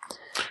 right?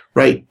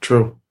 Right,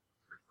 true.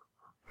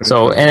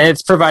 So, and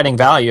it's providing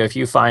value. If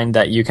you find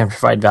that you can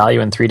provide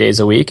value in 3 days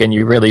a week and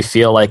you really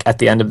feel like at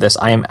the end of this,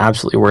 I am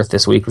absolutely worth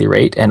this weekly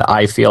rate and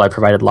I feel I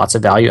provided lots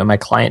of value and my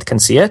client can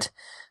see it,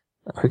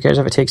 who cares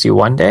if it takes you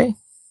 1 day?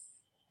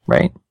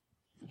 Right?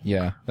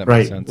 Yeah, that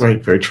makes sense.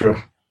 Right, very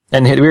true.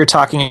 And we were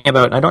talking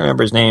about, I don't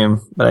remember his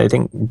name, but I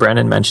think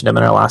Brennan mentioned him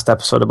in our last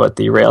episode about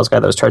the Rails guy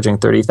that was charging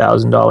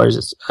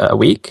 $30,000 a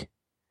week.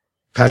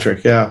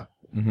 Patrick, yeah.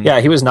 Mm-hmm.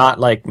 Yeah, he was not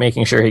like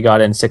making sure he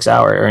got in 6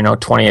 hours or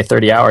 20 or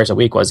 30 hours a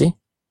week, was he?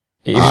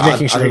 He was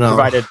making sure he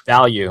provided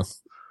value,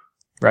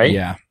 right?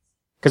 Yeah.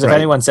 Because if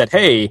anyone said,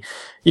 hey,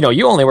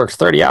 you only worked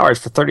 30 hours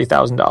for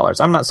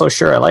 $30,000, I'm not so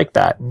sure I like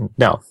that.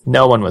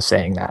 No one was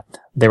saying that.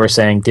 They were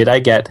saying, did I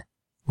get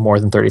more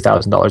than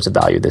 $30,000 of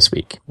value this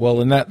week?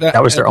 Well, and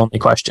that was their only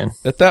question.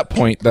 At that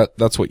point,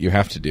 that's what you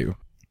have to do.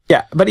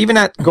 Yeah, but even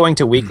at going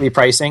to weekly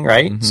pricing,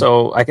 right? Mm-hmm.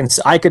 So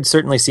I could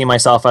certainly see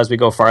myself as we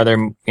go farther,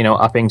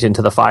 upping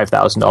into the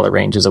 $5,000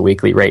 range as a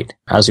weekly rate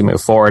as we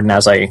move forward, and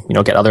as I,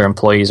 get other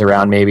employees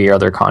around, maybe, or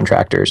other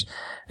contractors,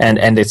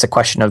 and it's a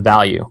question of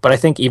value. But I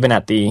think even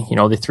at the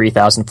the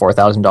 $3,000,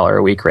 $4,000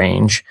 a week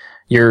range,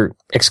 I'm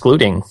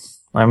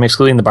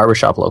excluding the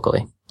barbershop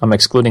locally. I'm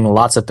excluding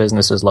lots of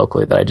businesses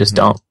locally that I just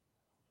don't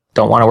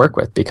want to work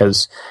with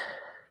because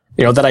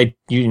that I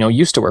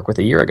used to work with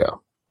a year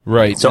ago.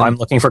 Right. So I'm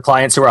looking for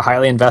clients who are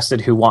highly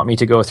invested, who want me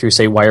to go through,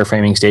 say,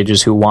 wireframing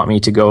stages, who want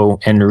me to go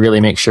and really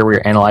make sure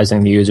we're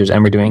analyzing the users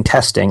and we're doing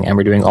testing and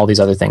we're doing all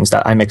these other things.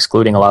 That I'm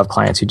excluding a lot of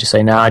clients who just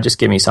say, nah, just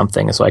give me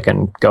something so I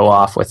can go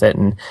off with it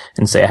and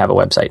say I have a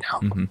website now.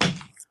 Mm-hmm.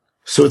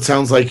 So it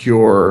sounds like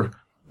you're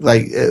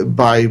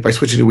by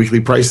switching to weekly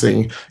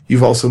pricing,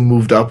 you've also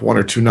moved up 1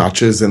 or 2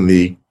 notches in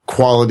the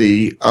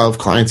quality of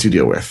clients you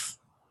deal with.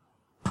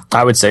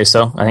 I would say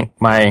so. I think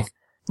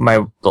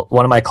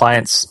one of my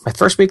clients, my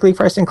first weekly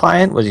pricing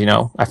client was,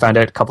 I found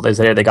out a couple days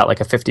later they got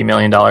like a $50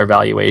 million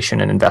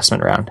valuation and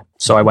investment round.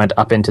 So I went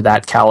up into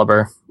that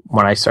caliber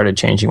when I started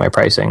changing my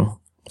pricing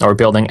or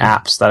building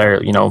apps that are,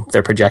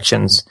 their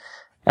projections.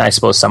 And I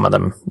suppose some of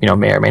them,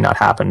 may or may not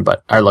happen,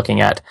 but are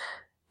looking at,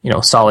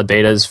 solid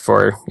betas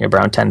for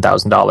around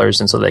 $10,000.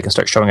 And so they can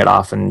start showing it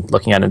off and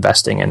looking at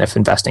investing. And if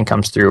investing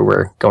comes through,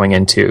 we're going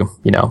into,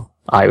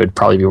 I would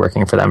probably be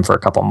working for them for a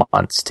couple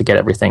months to get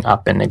everything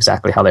up in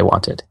exactly how they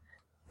wanted.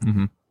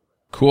 Mm-hmm.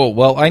 Cool.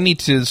 Well, I need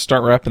to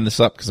start wrapping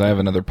this up because I have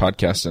another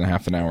podcast in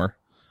half an hour.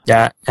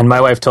 Yeah, and my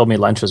wife told me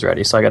lunch was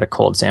ready, so I got a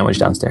cold sandwich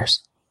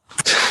downstairs.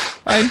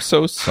 I'm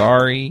so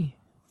sorry.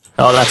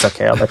 Oh, that's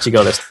okay. I'll let you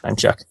go this time,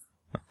 Chuck.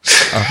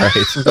 All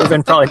right.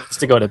 Ruben probably needs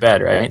to go to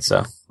bed, right?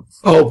 So.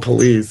 Oh,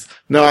 please.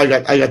 No, I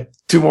got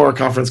 2 more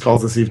conference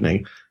calls this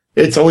evening.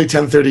 It's only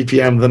 10:30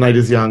 p.m. The night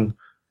is young.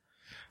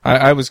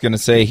 I was going to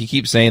say, he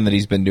keeps saying that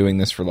he's been doing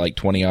this for like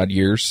 20 odd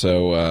years,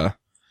 so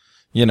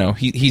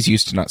he's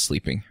used to not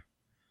sleeping.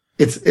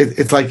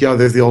 It's like,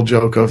 there's the old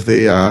joke of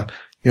the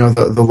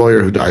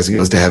lawyer who dies and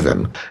goes to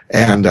heaven.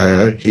 And,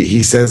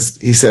 he says,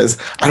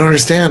 I don't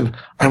understand.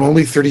 I'm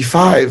only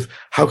 35.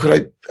 How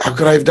could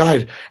I have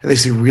died? And they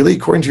say, really?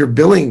 According to your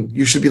billing,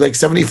 you should be like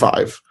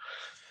 75.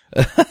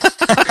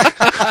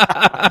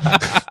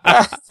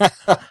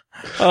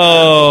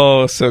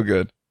 Oh, so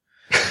good.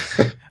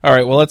 All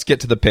right. Well, let's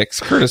get to the picks.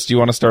 Curtis, do you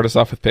want to start us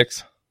off with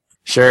picks?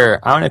 Sure.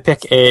 I want to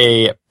pick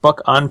a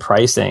book on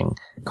pricing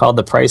called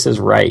The Price is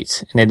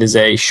Right. And it is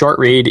a short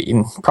read,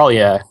 probably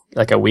a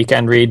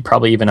weekend read,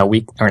 probably even a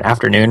week or an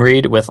afternoon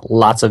read with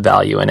lots of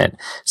value in it.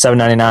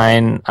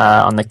 $7.99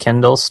 on the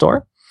Kindle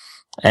store.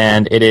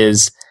 And it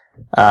is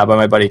by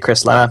my buddy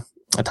Chris Lena.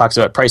 It talks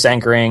about price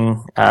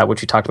anchoring,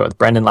 which we talked about with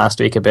Brendan last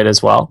week a bit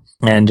as well,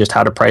 and just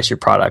how to price your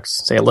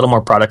products. Say a little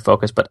more product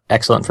focused, but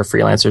excellent for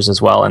freelancers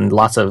as well. And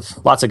lots of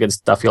good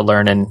stuff you'll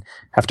learn and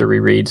have to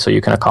reread so you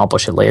can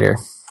accomplish it later.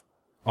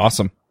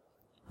 Awesome.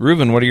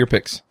 Reuven, what are your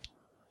picks?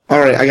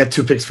 All right, I got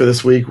 2 picks for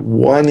this week.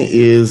 One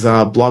is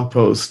a blog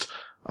post,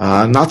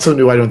 not so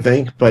new, I don't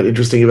think, but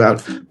interesting,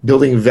 about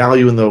building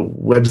value in the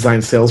web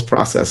design sales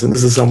process. And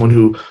this is someone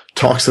who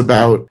talks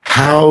about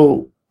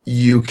how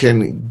you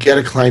can get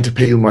a client to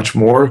pay you much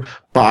more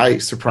by,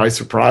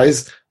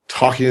 surprise,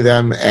 talking to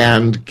them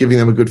and giving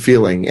them a good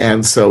feeling.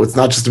 And so it's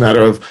not just a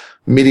matter of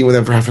meeting with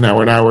them for half an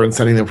hour, and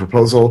sending them a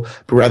proposal,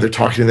 but rather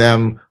talking to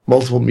them,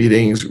 multiple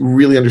meetings,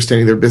 really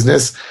understanding their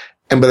business.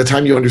 And by the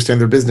time you understand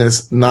their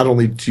business, not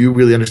only do you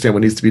really understand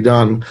what needs to be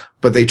done,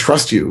 but they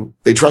trust you.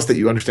 They trust that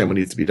you understand what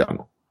needs to be done.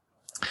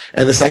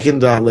 And the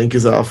second link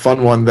is a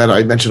fun one that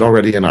I mentioned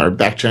already in our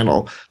back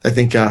channel. I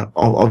think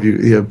all of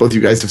you, both of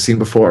you guys have seen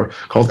before,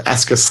 called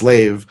Ask a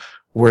Slave,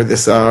 where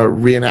this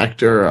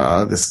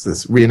reenactor, this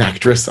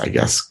reenactress, I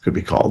guess could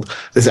be called,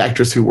 this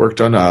actress who worked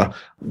on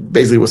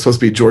basically was supposed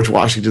to be George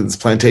Washington's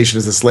plantation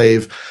as a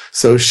slave.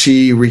 So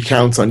she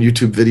recounts on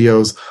YouTube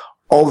videos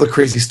all the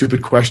crazy,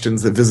 stupid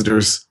questions that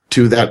visitors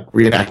to that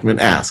reenactment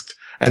asked.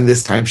 And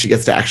this time she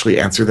gets to actually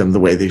answer them the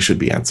way they should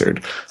be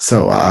answered.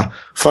 So,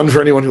 fun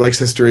for anyone who likes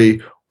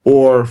history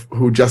or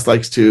who just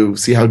likes to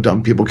see how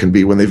dumb people can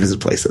be when they visit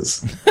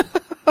places.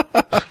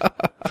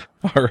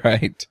 All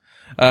right.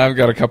 I've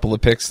got a couple of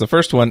picks. The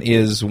first one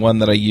is one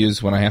that I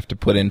use when I have to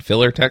put in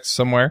filler text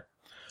somewhere.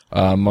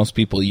 Most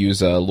people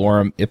use a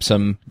lorem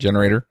ipsum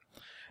generator.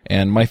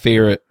 And my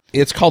favorite,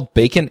 it's called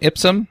Bacon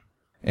Ipsum.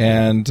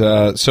 And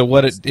so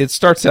what it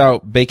starts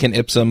out bacon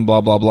ipsum blah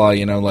blah blah,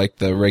 like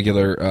the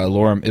regular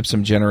lorem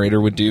ipsum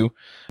generator would do,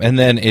 and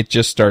then it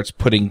just starts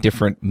putting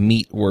different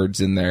meat words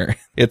in there.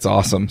 It's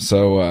awesome.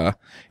 So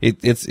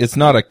it's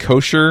not a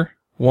kosher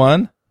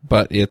one,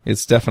 but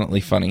it's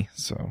definitely funny.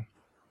 So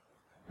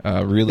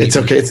really, it's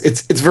okay.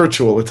 It's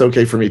virtual. It's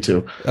okay for me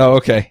too. Oh,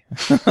 okay.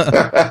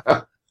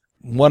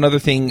 One other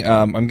thing,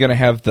 I'm going to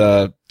have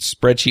the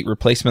spreadsheet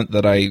replacement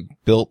that I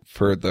built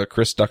for the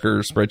Chris Ducker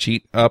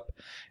spreadsheet up,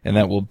 and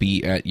that will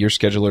be at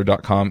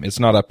yourscheduler.com. It's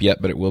not up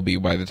yet, but it will be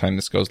by the time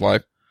this goes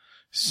live.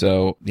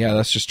 So, yeah,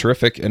 that's just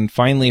terrific. And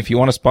finally, if you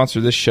want to sponsor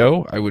this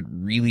show, I would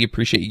really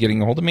appreciate you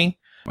getting a hold of me.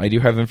 I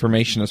do have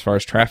information as far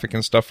as traffic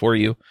and stuff for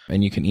you,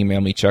 and you can email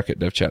me,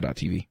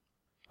 chuck@devchat.tv.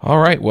 All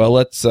right, well,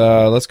 let's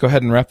go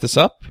ahead and wrap this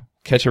up.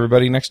 Catch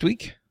everybody next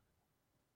week.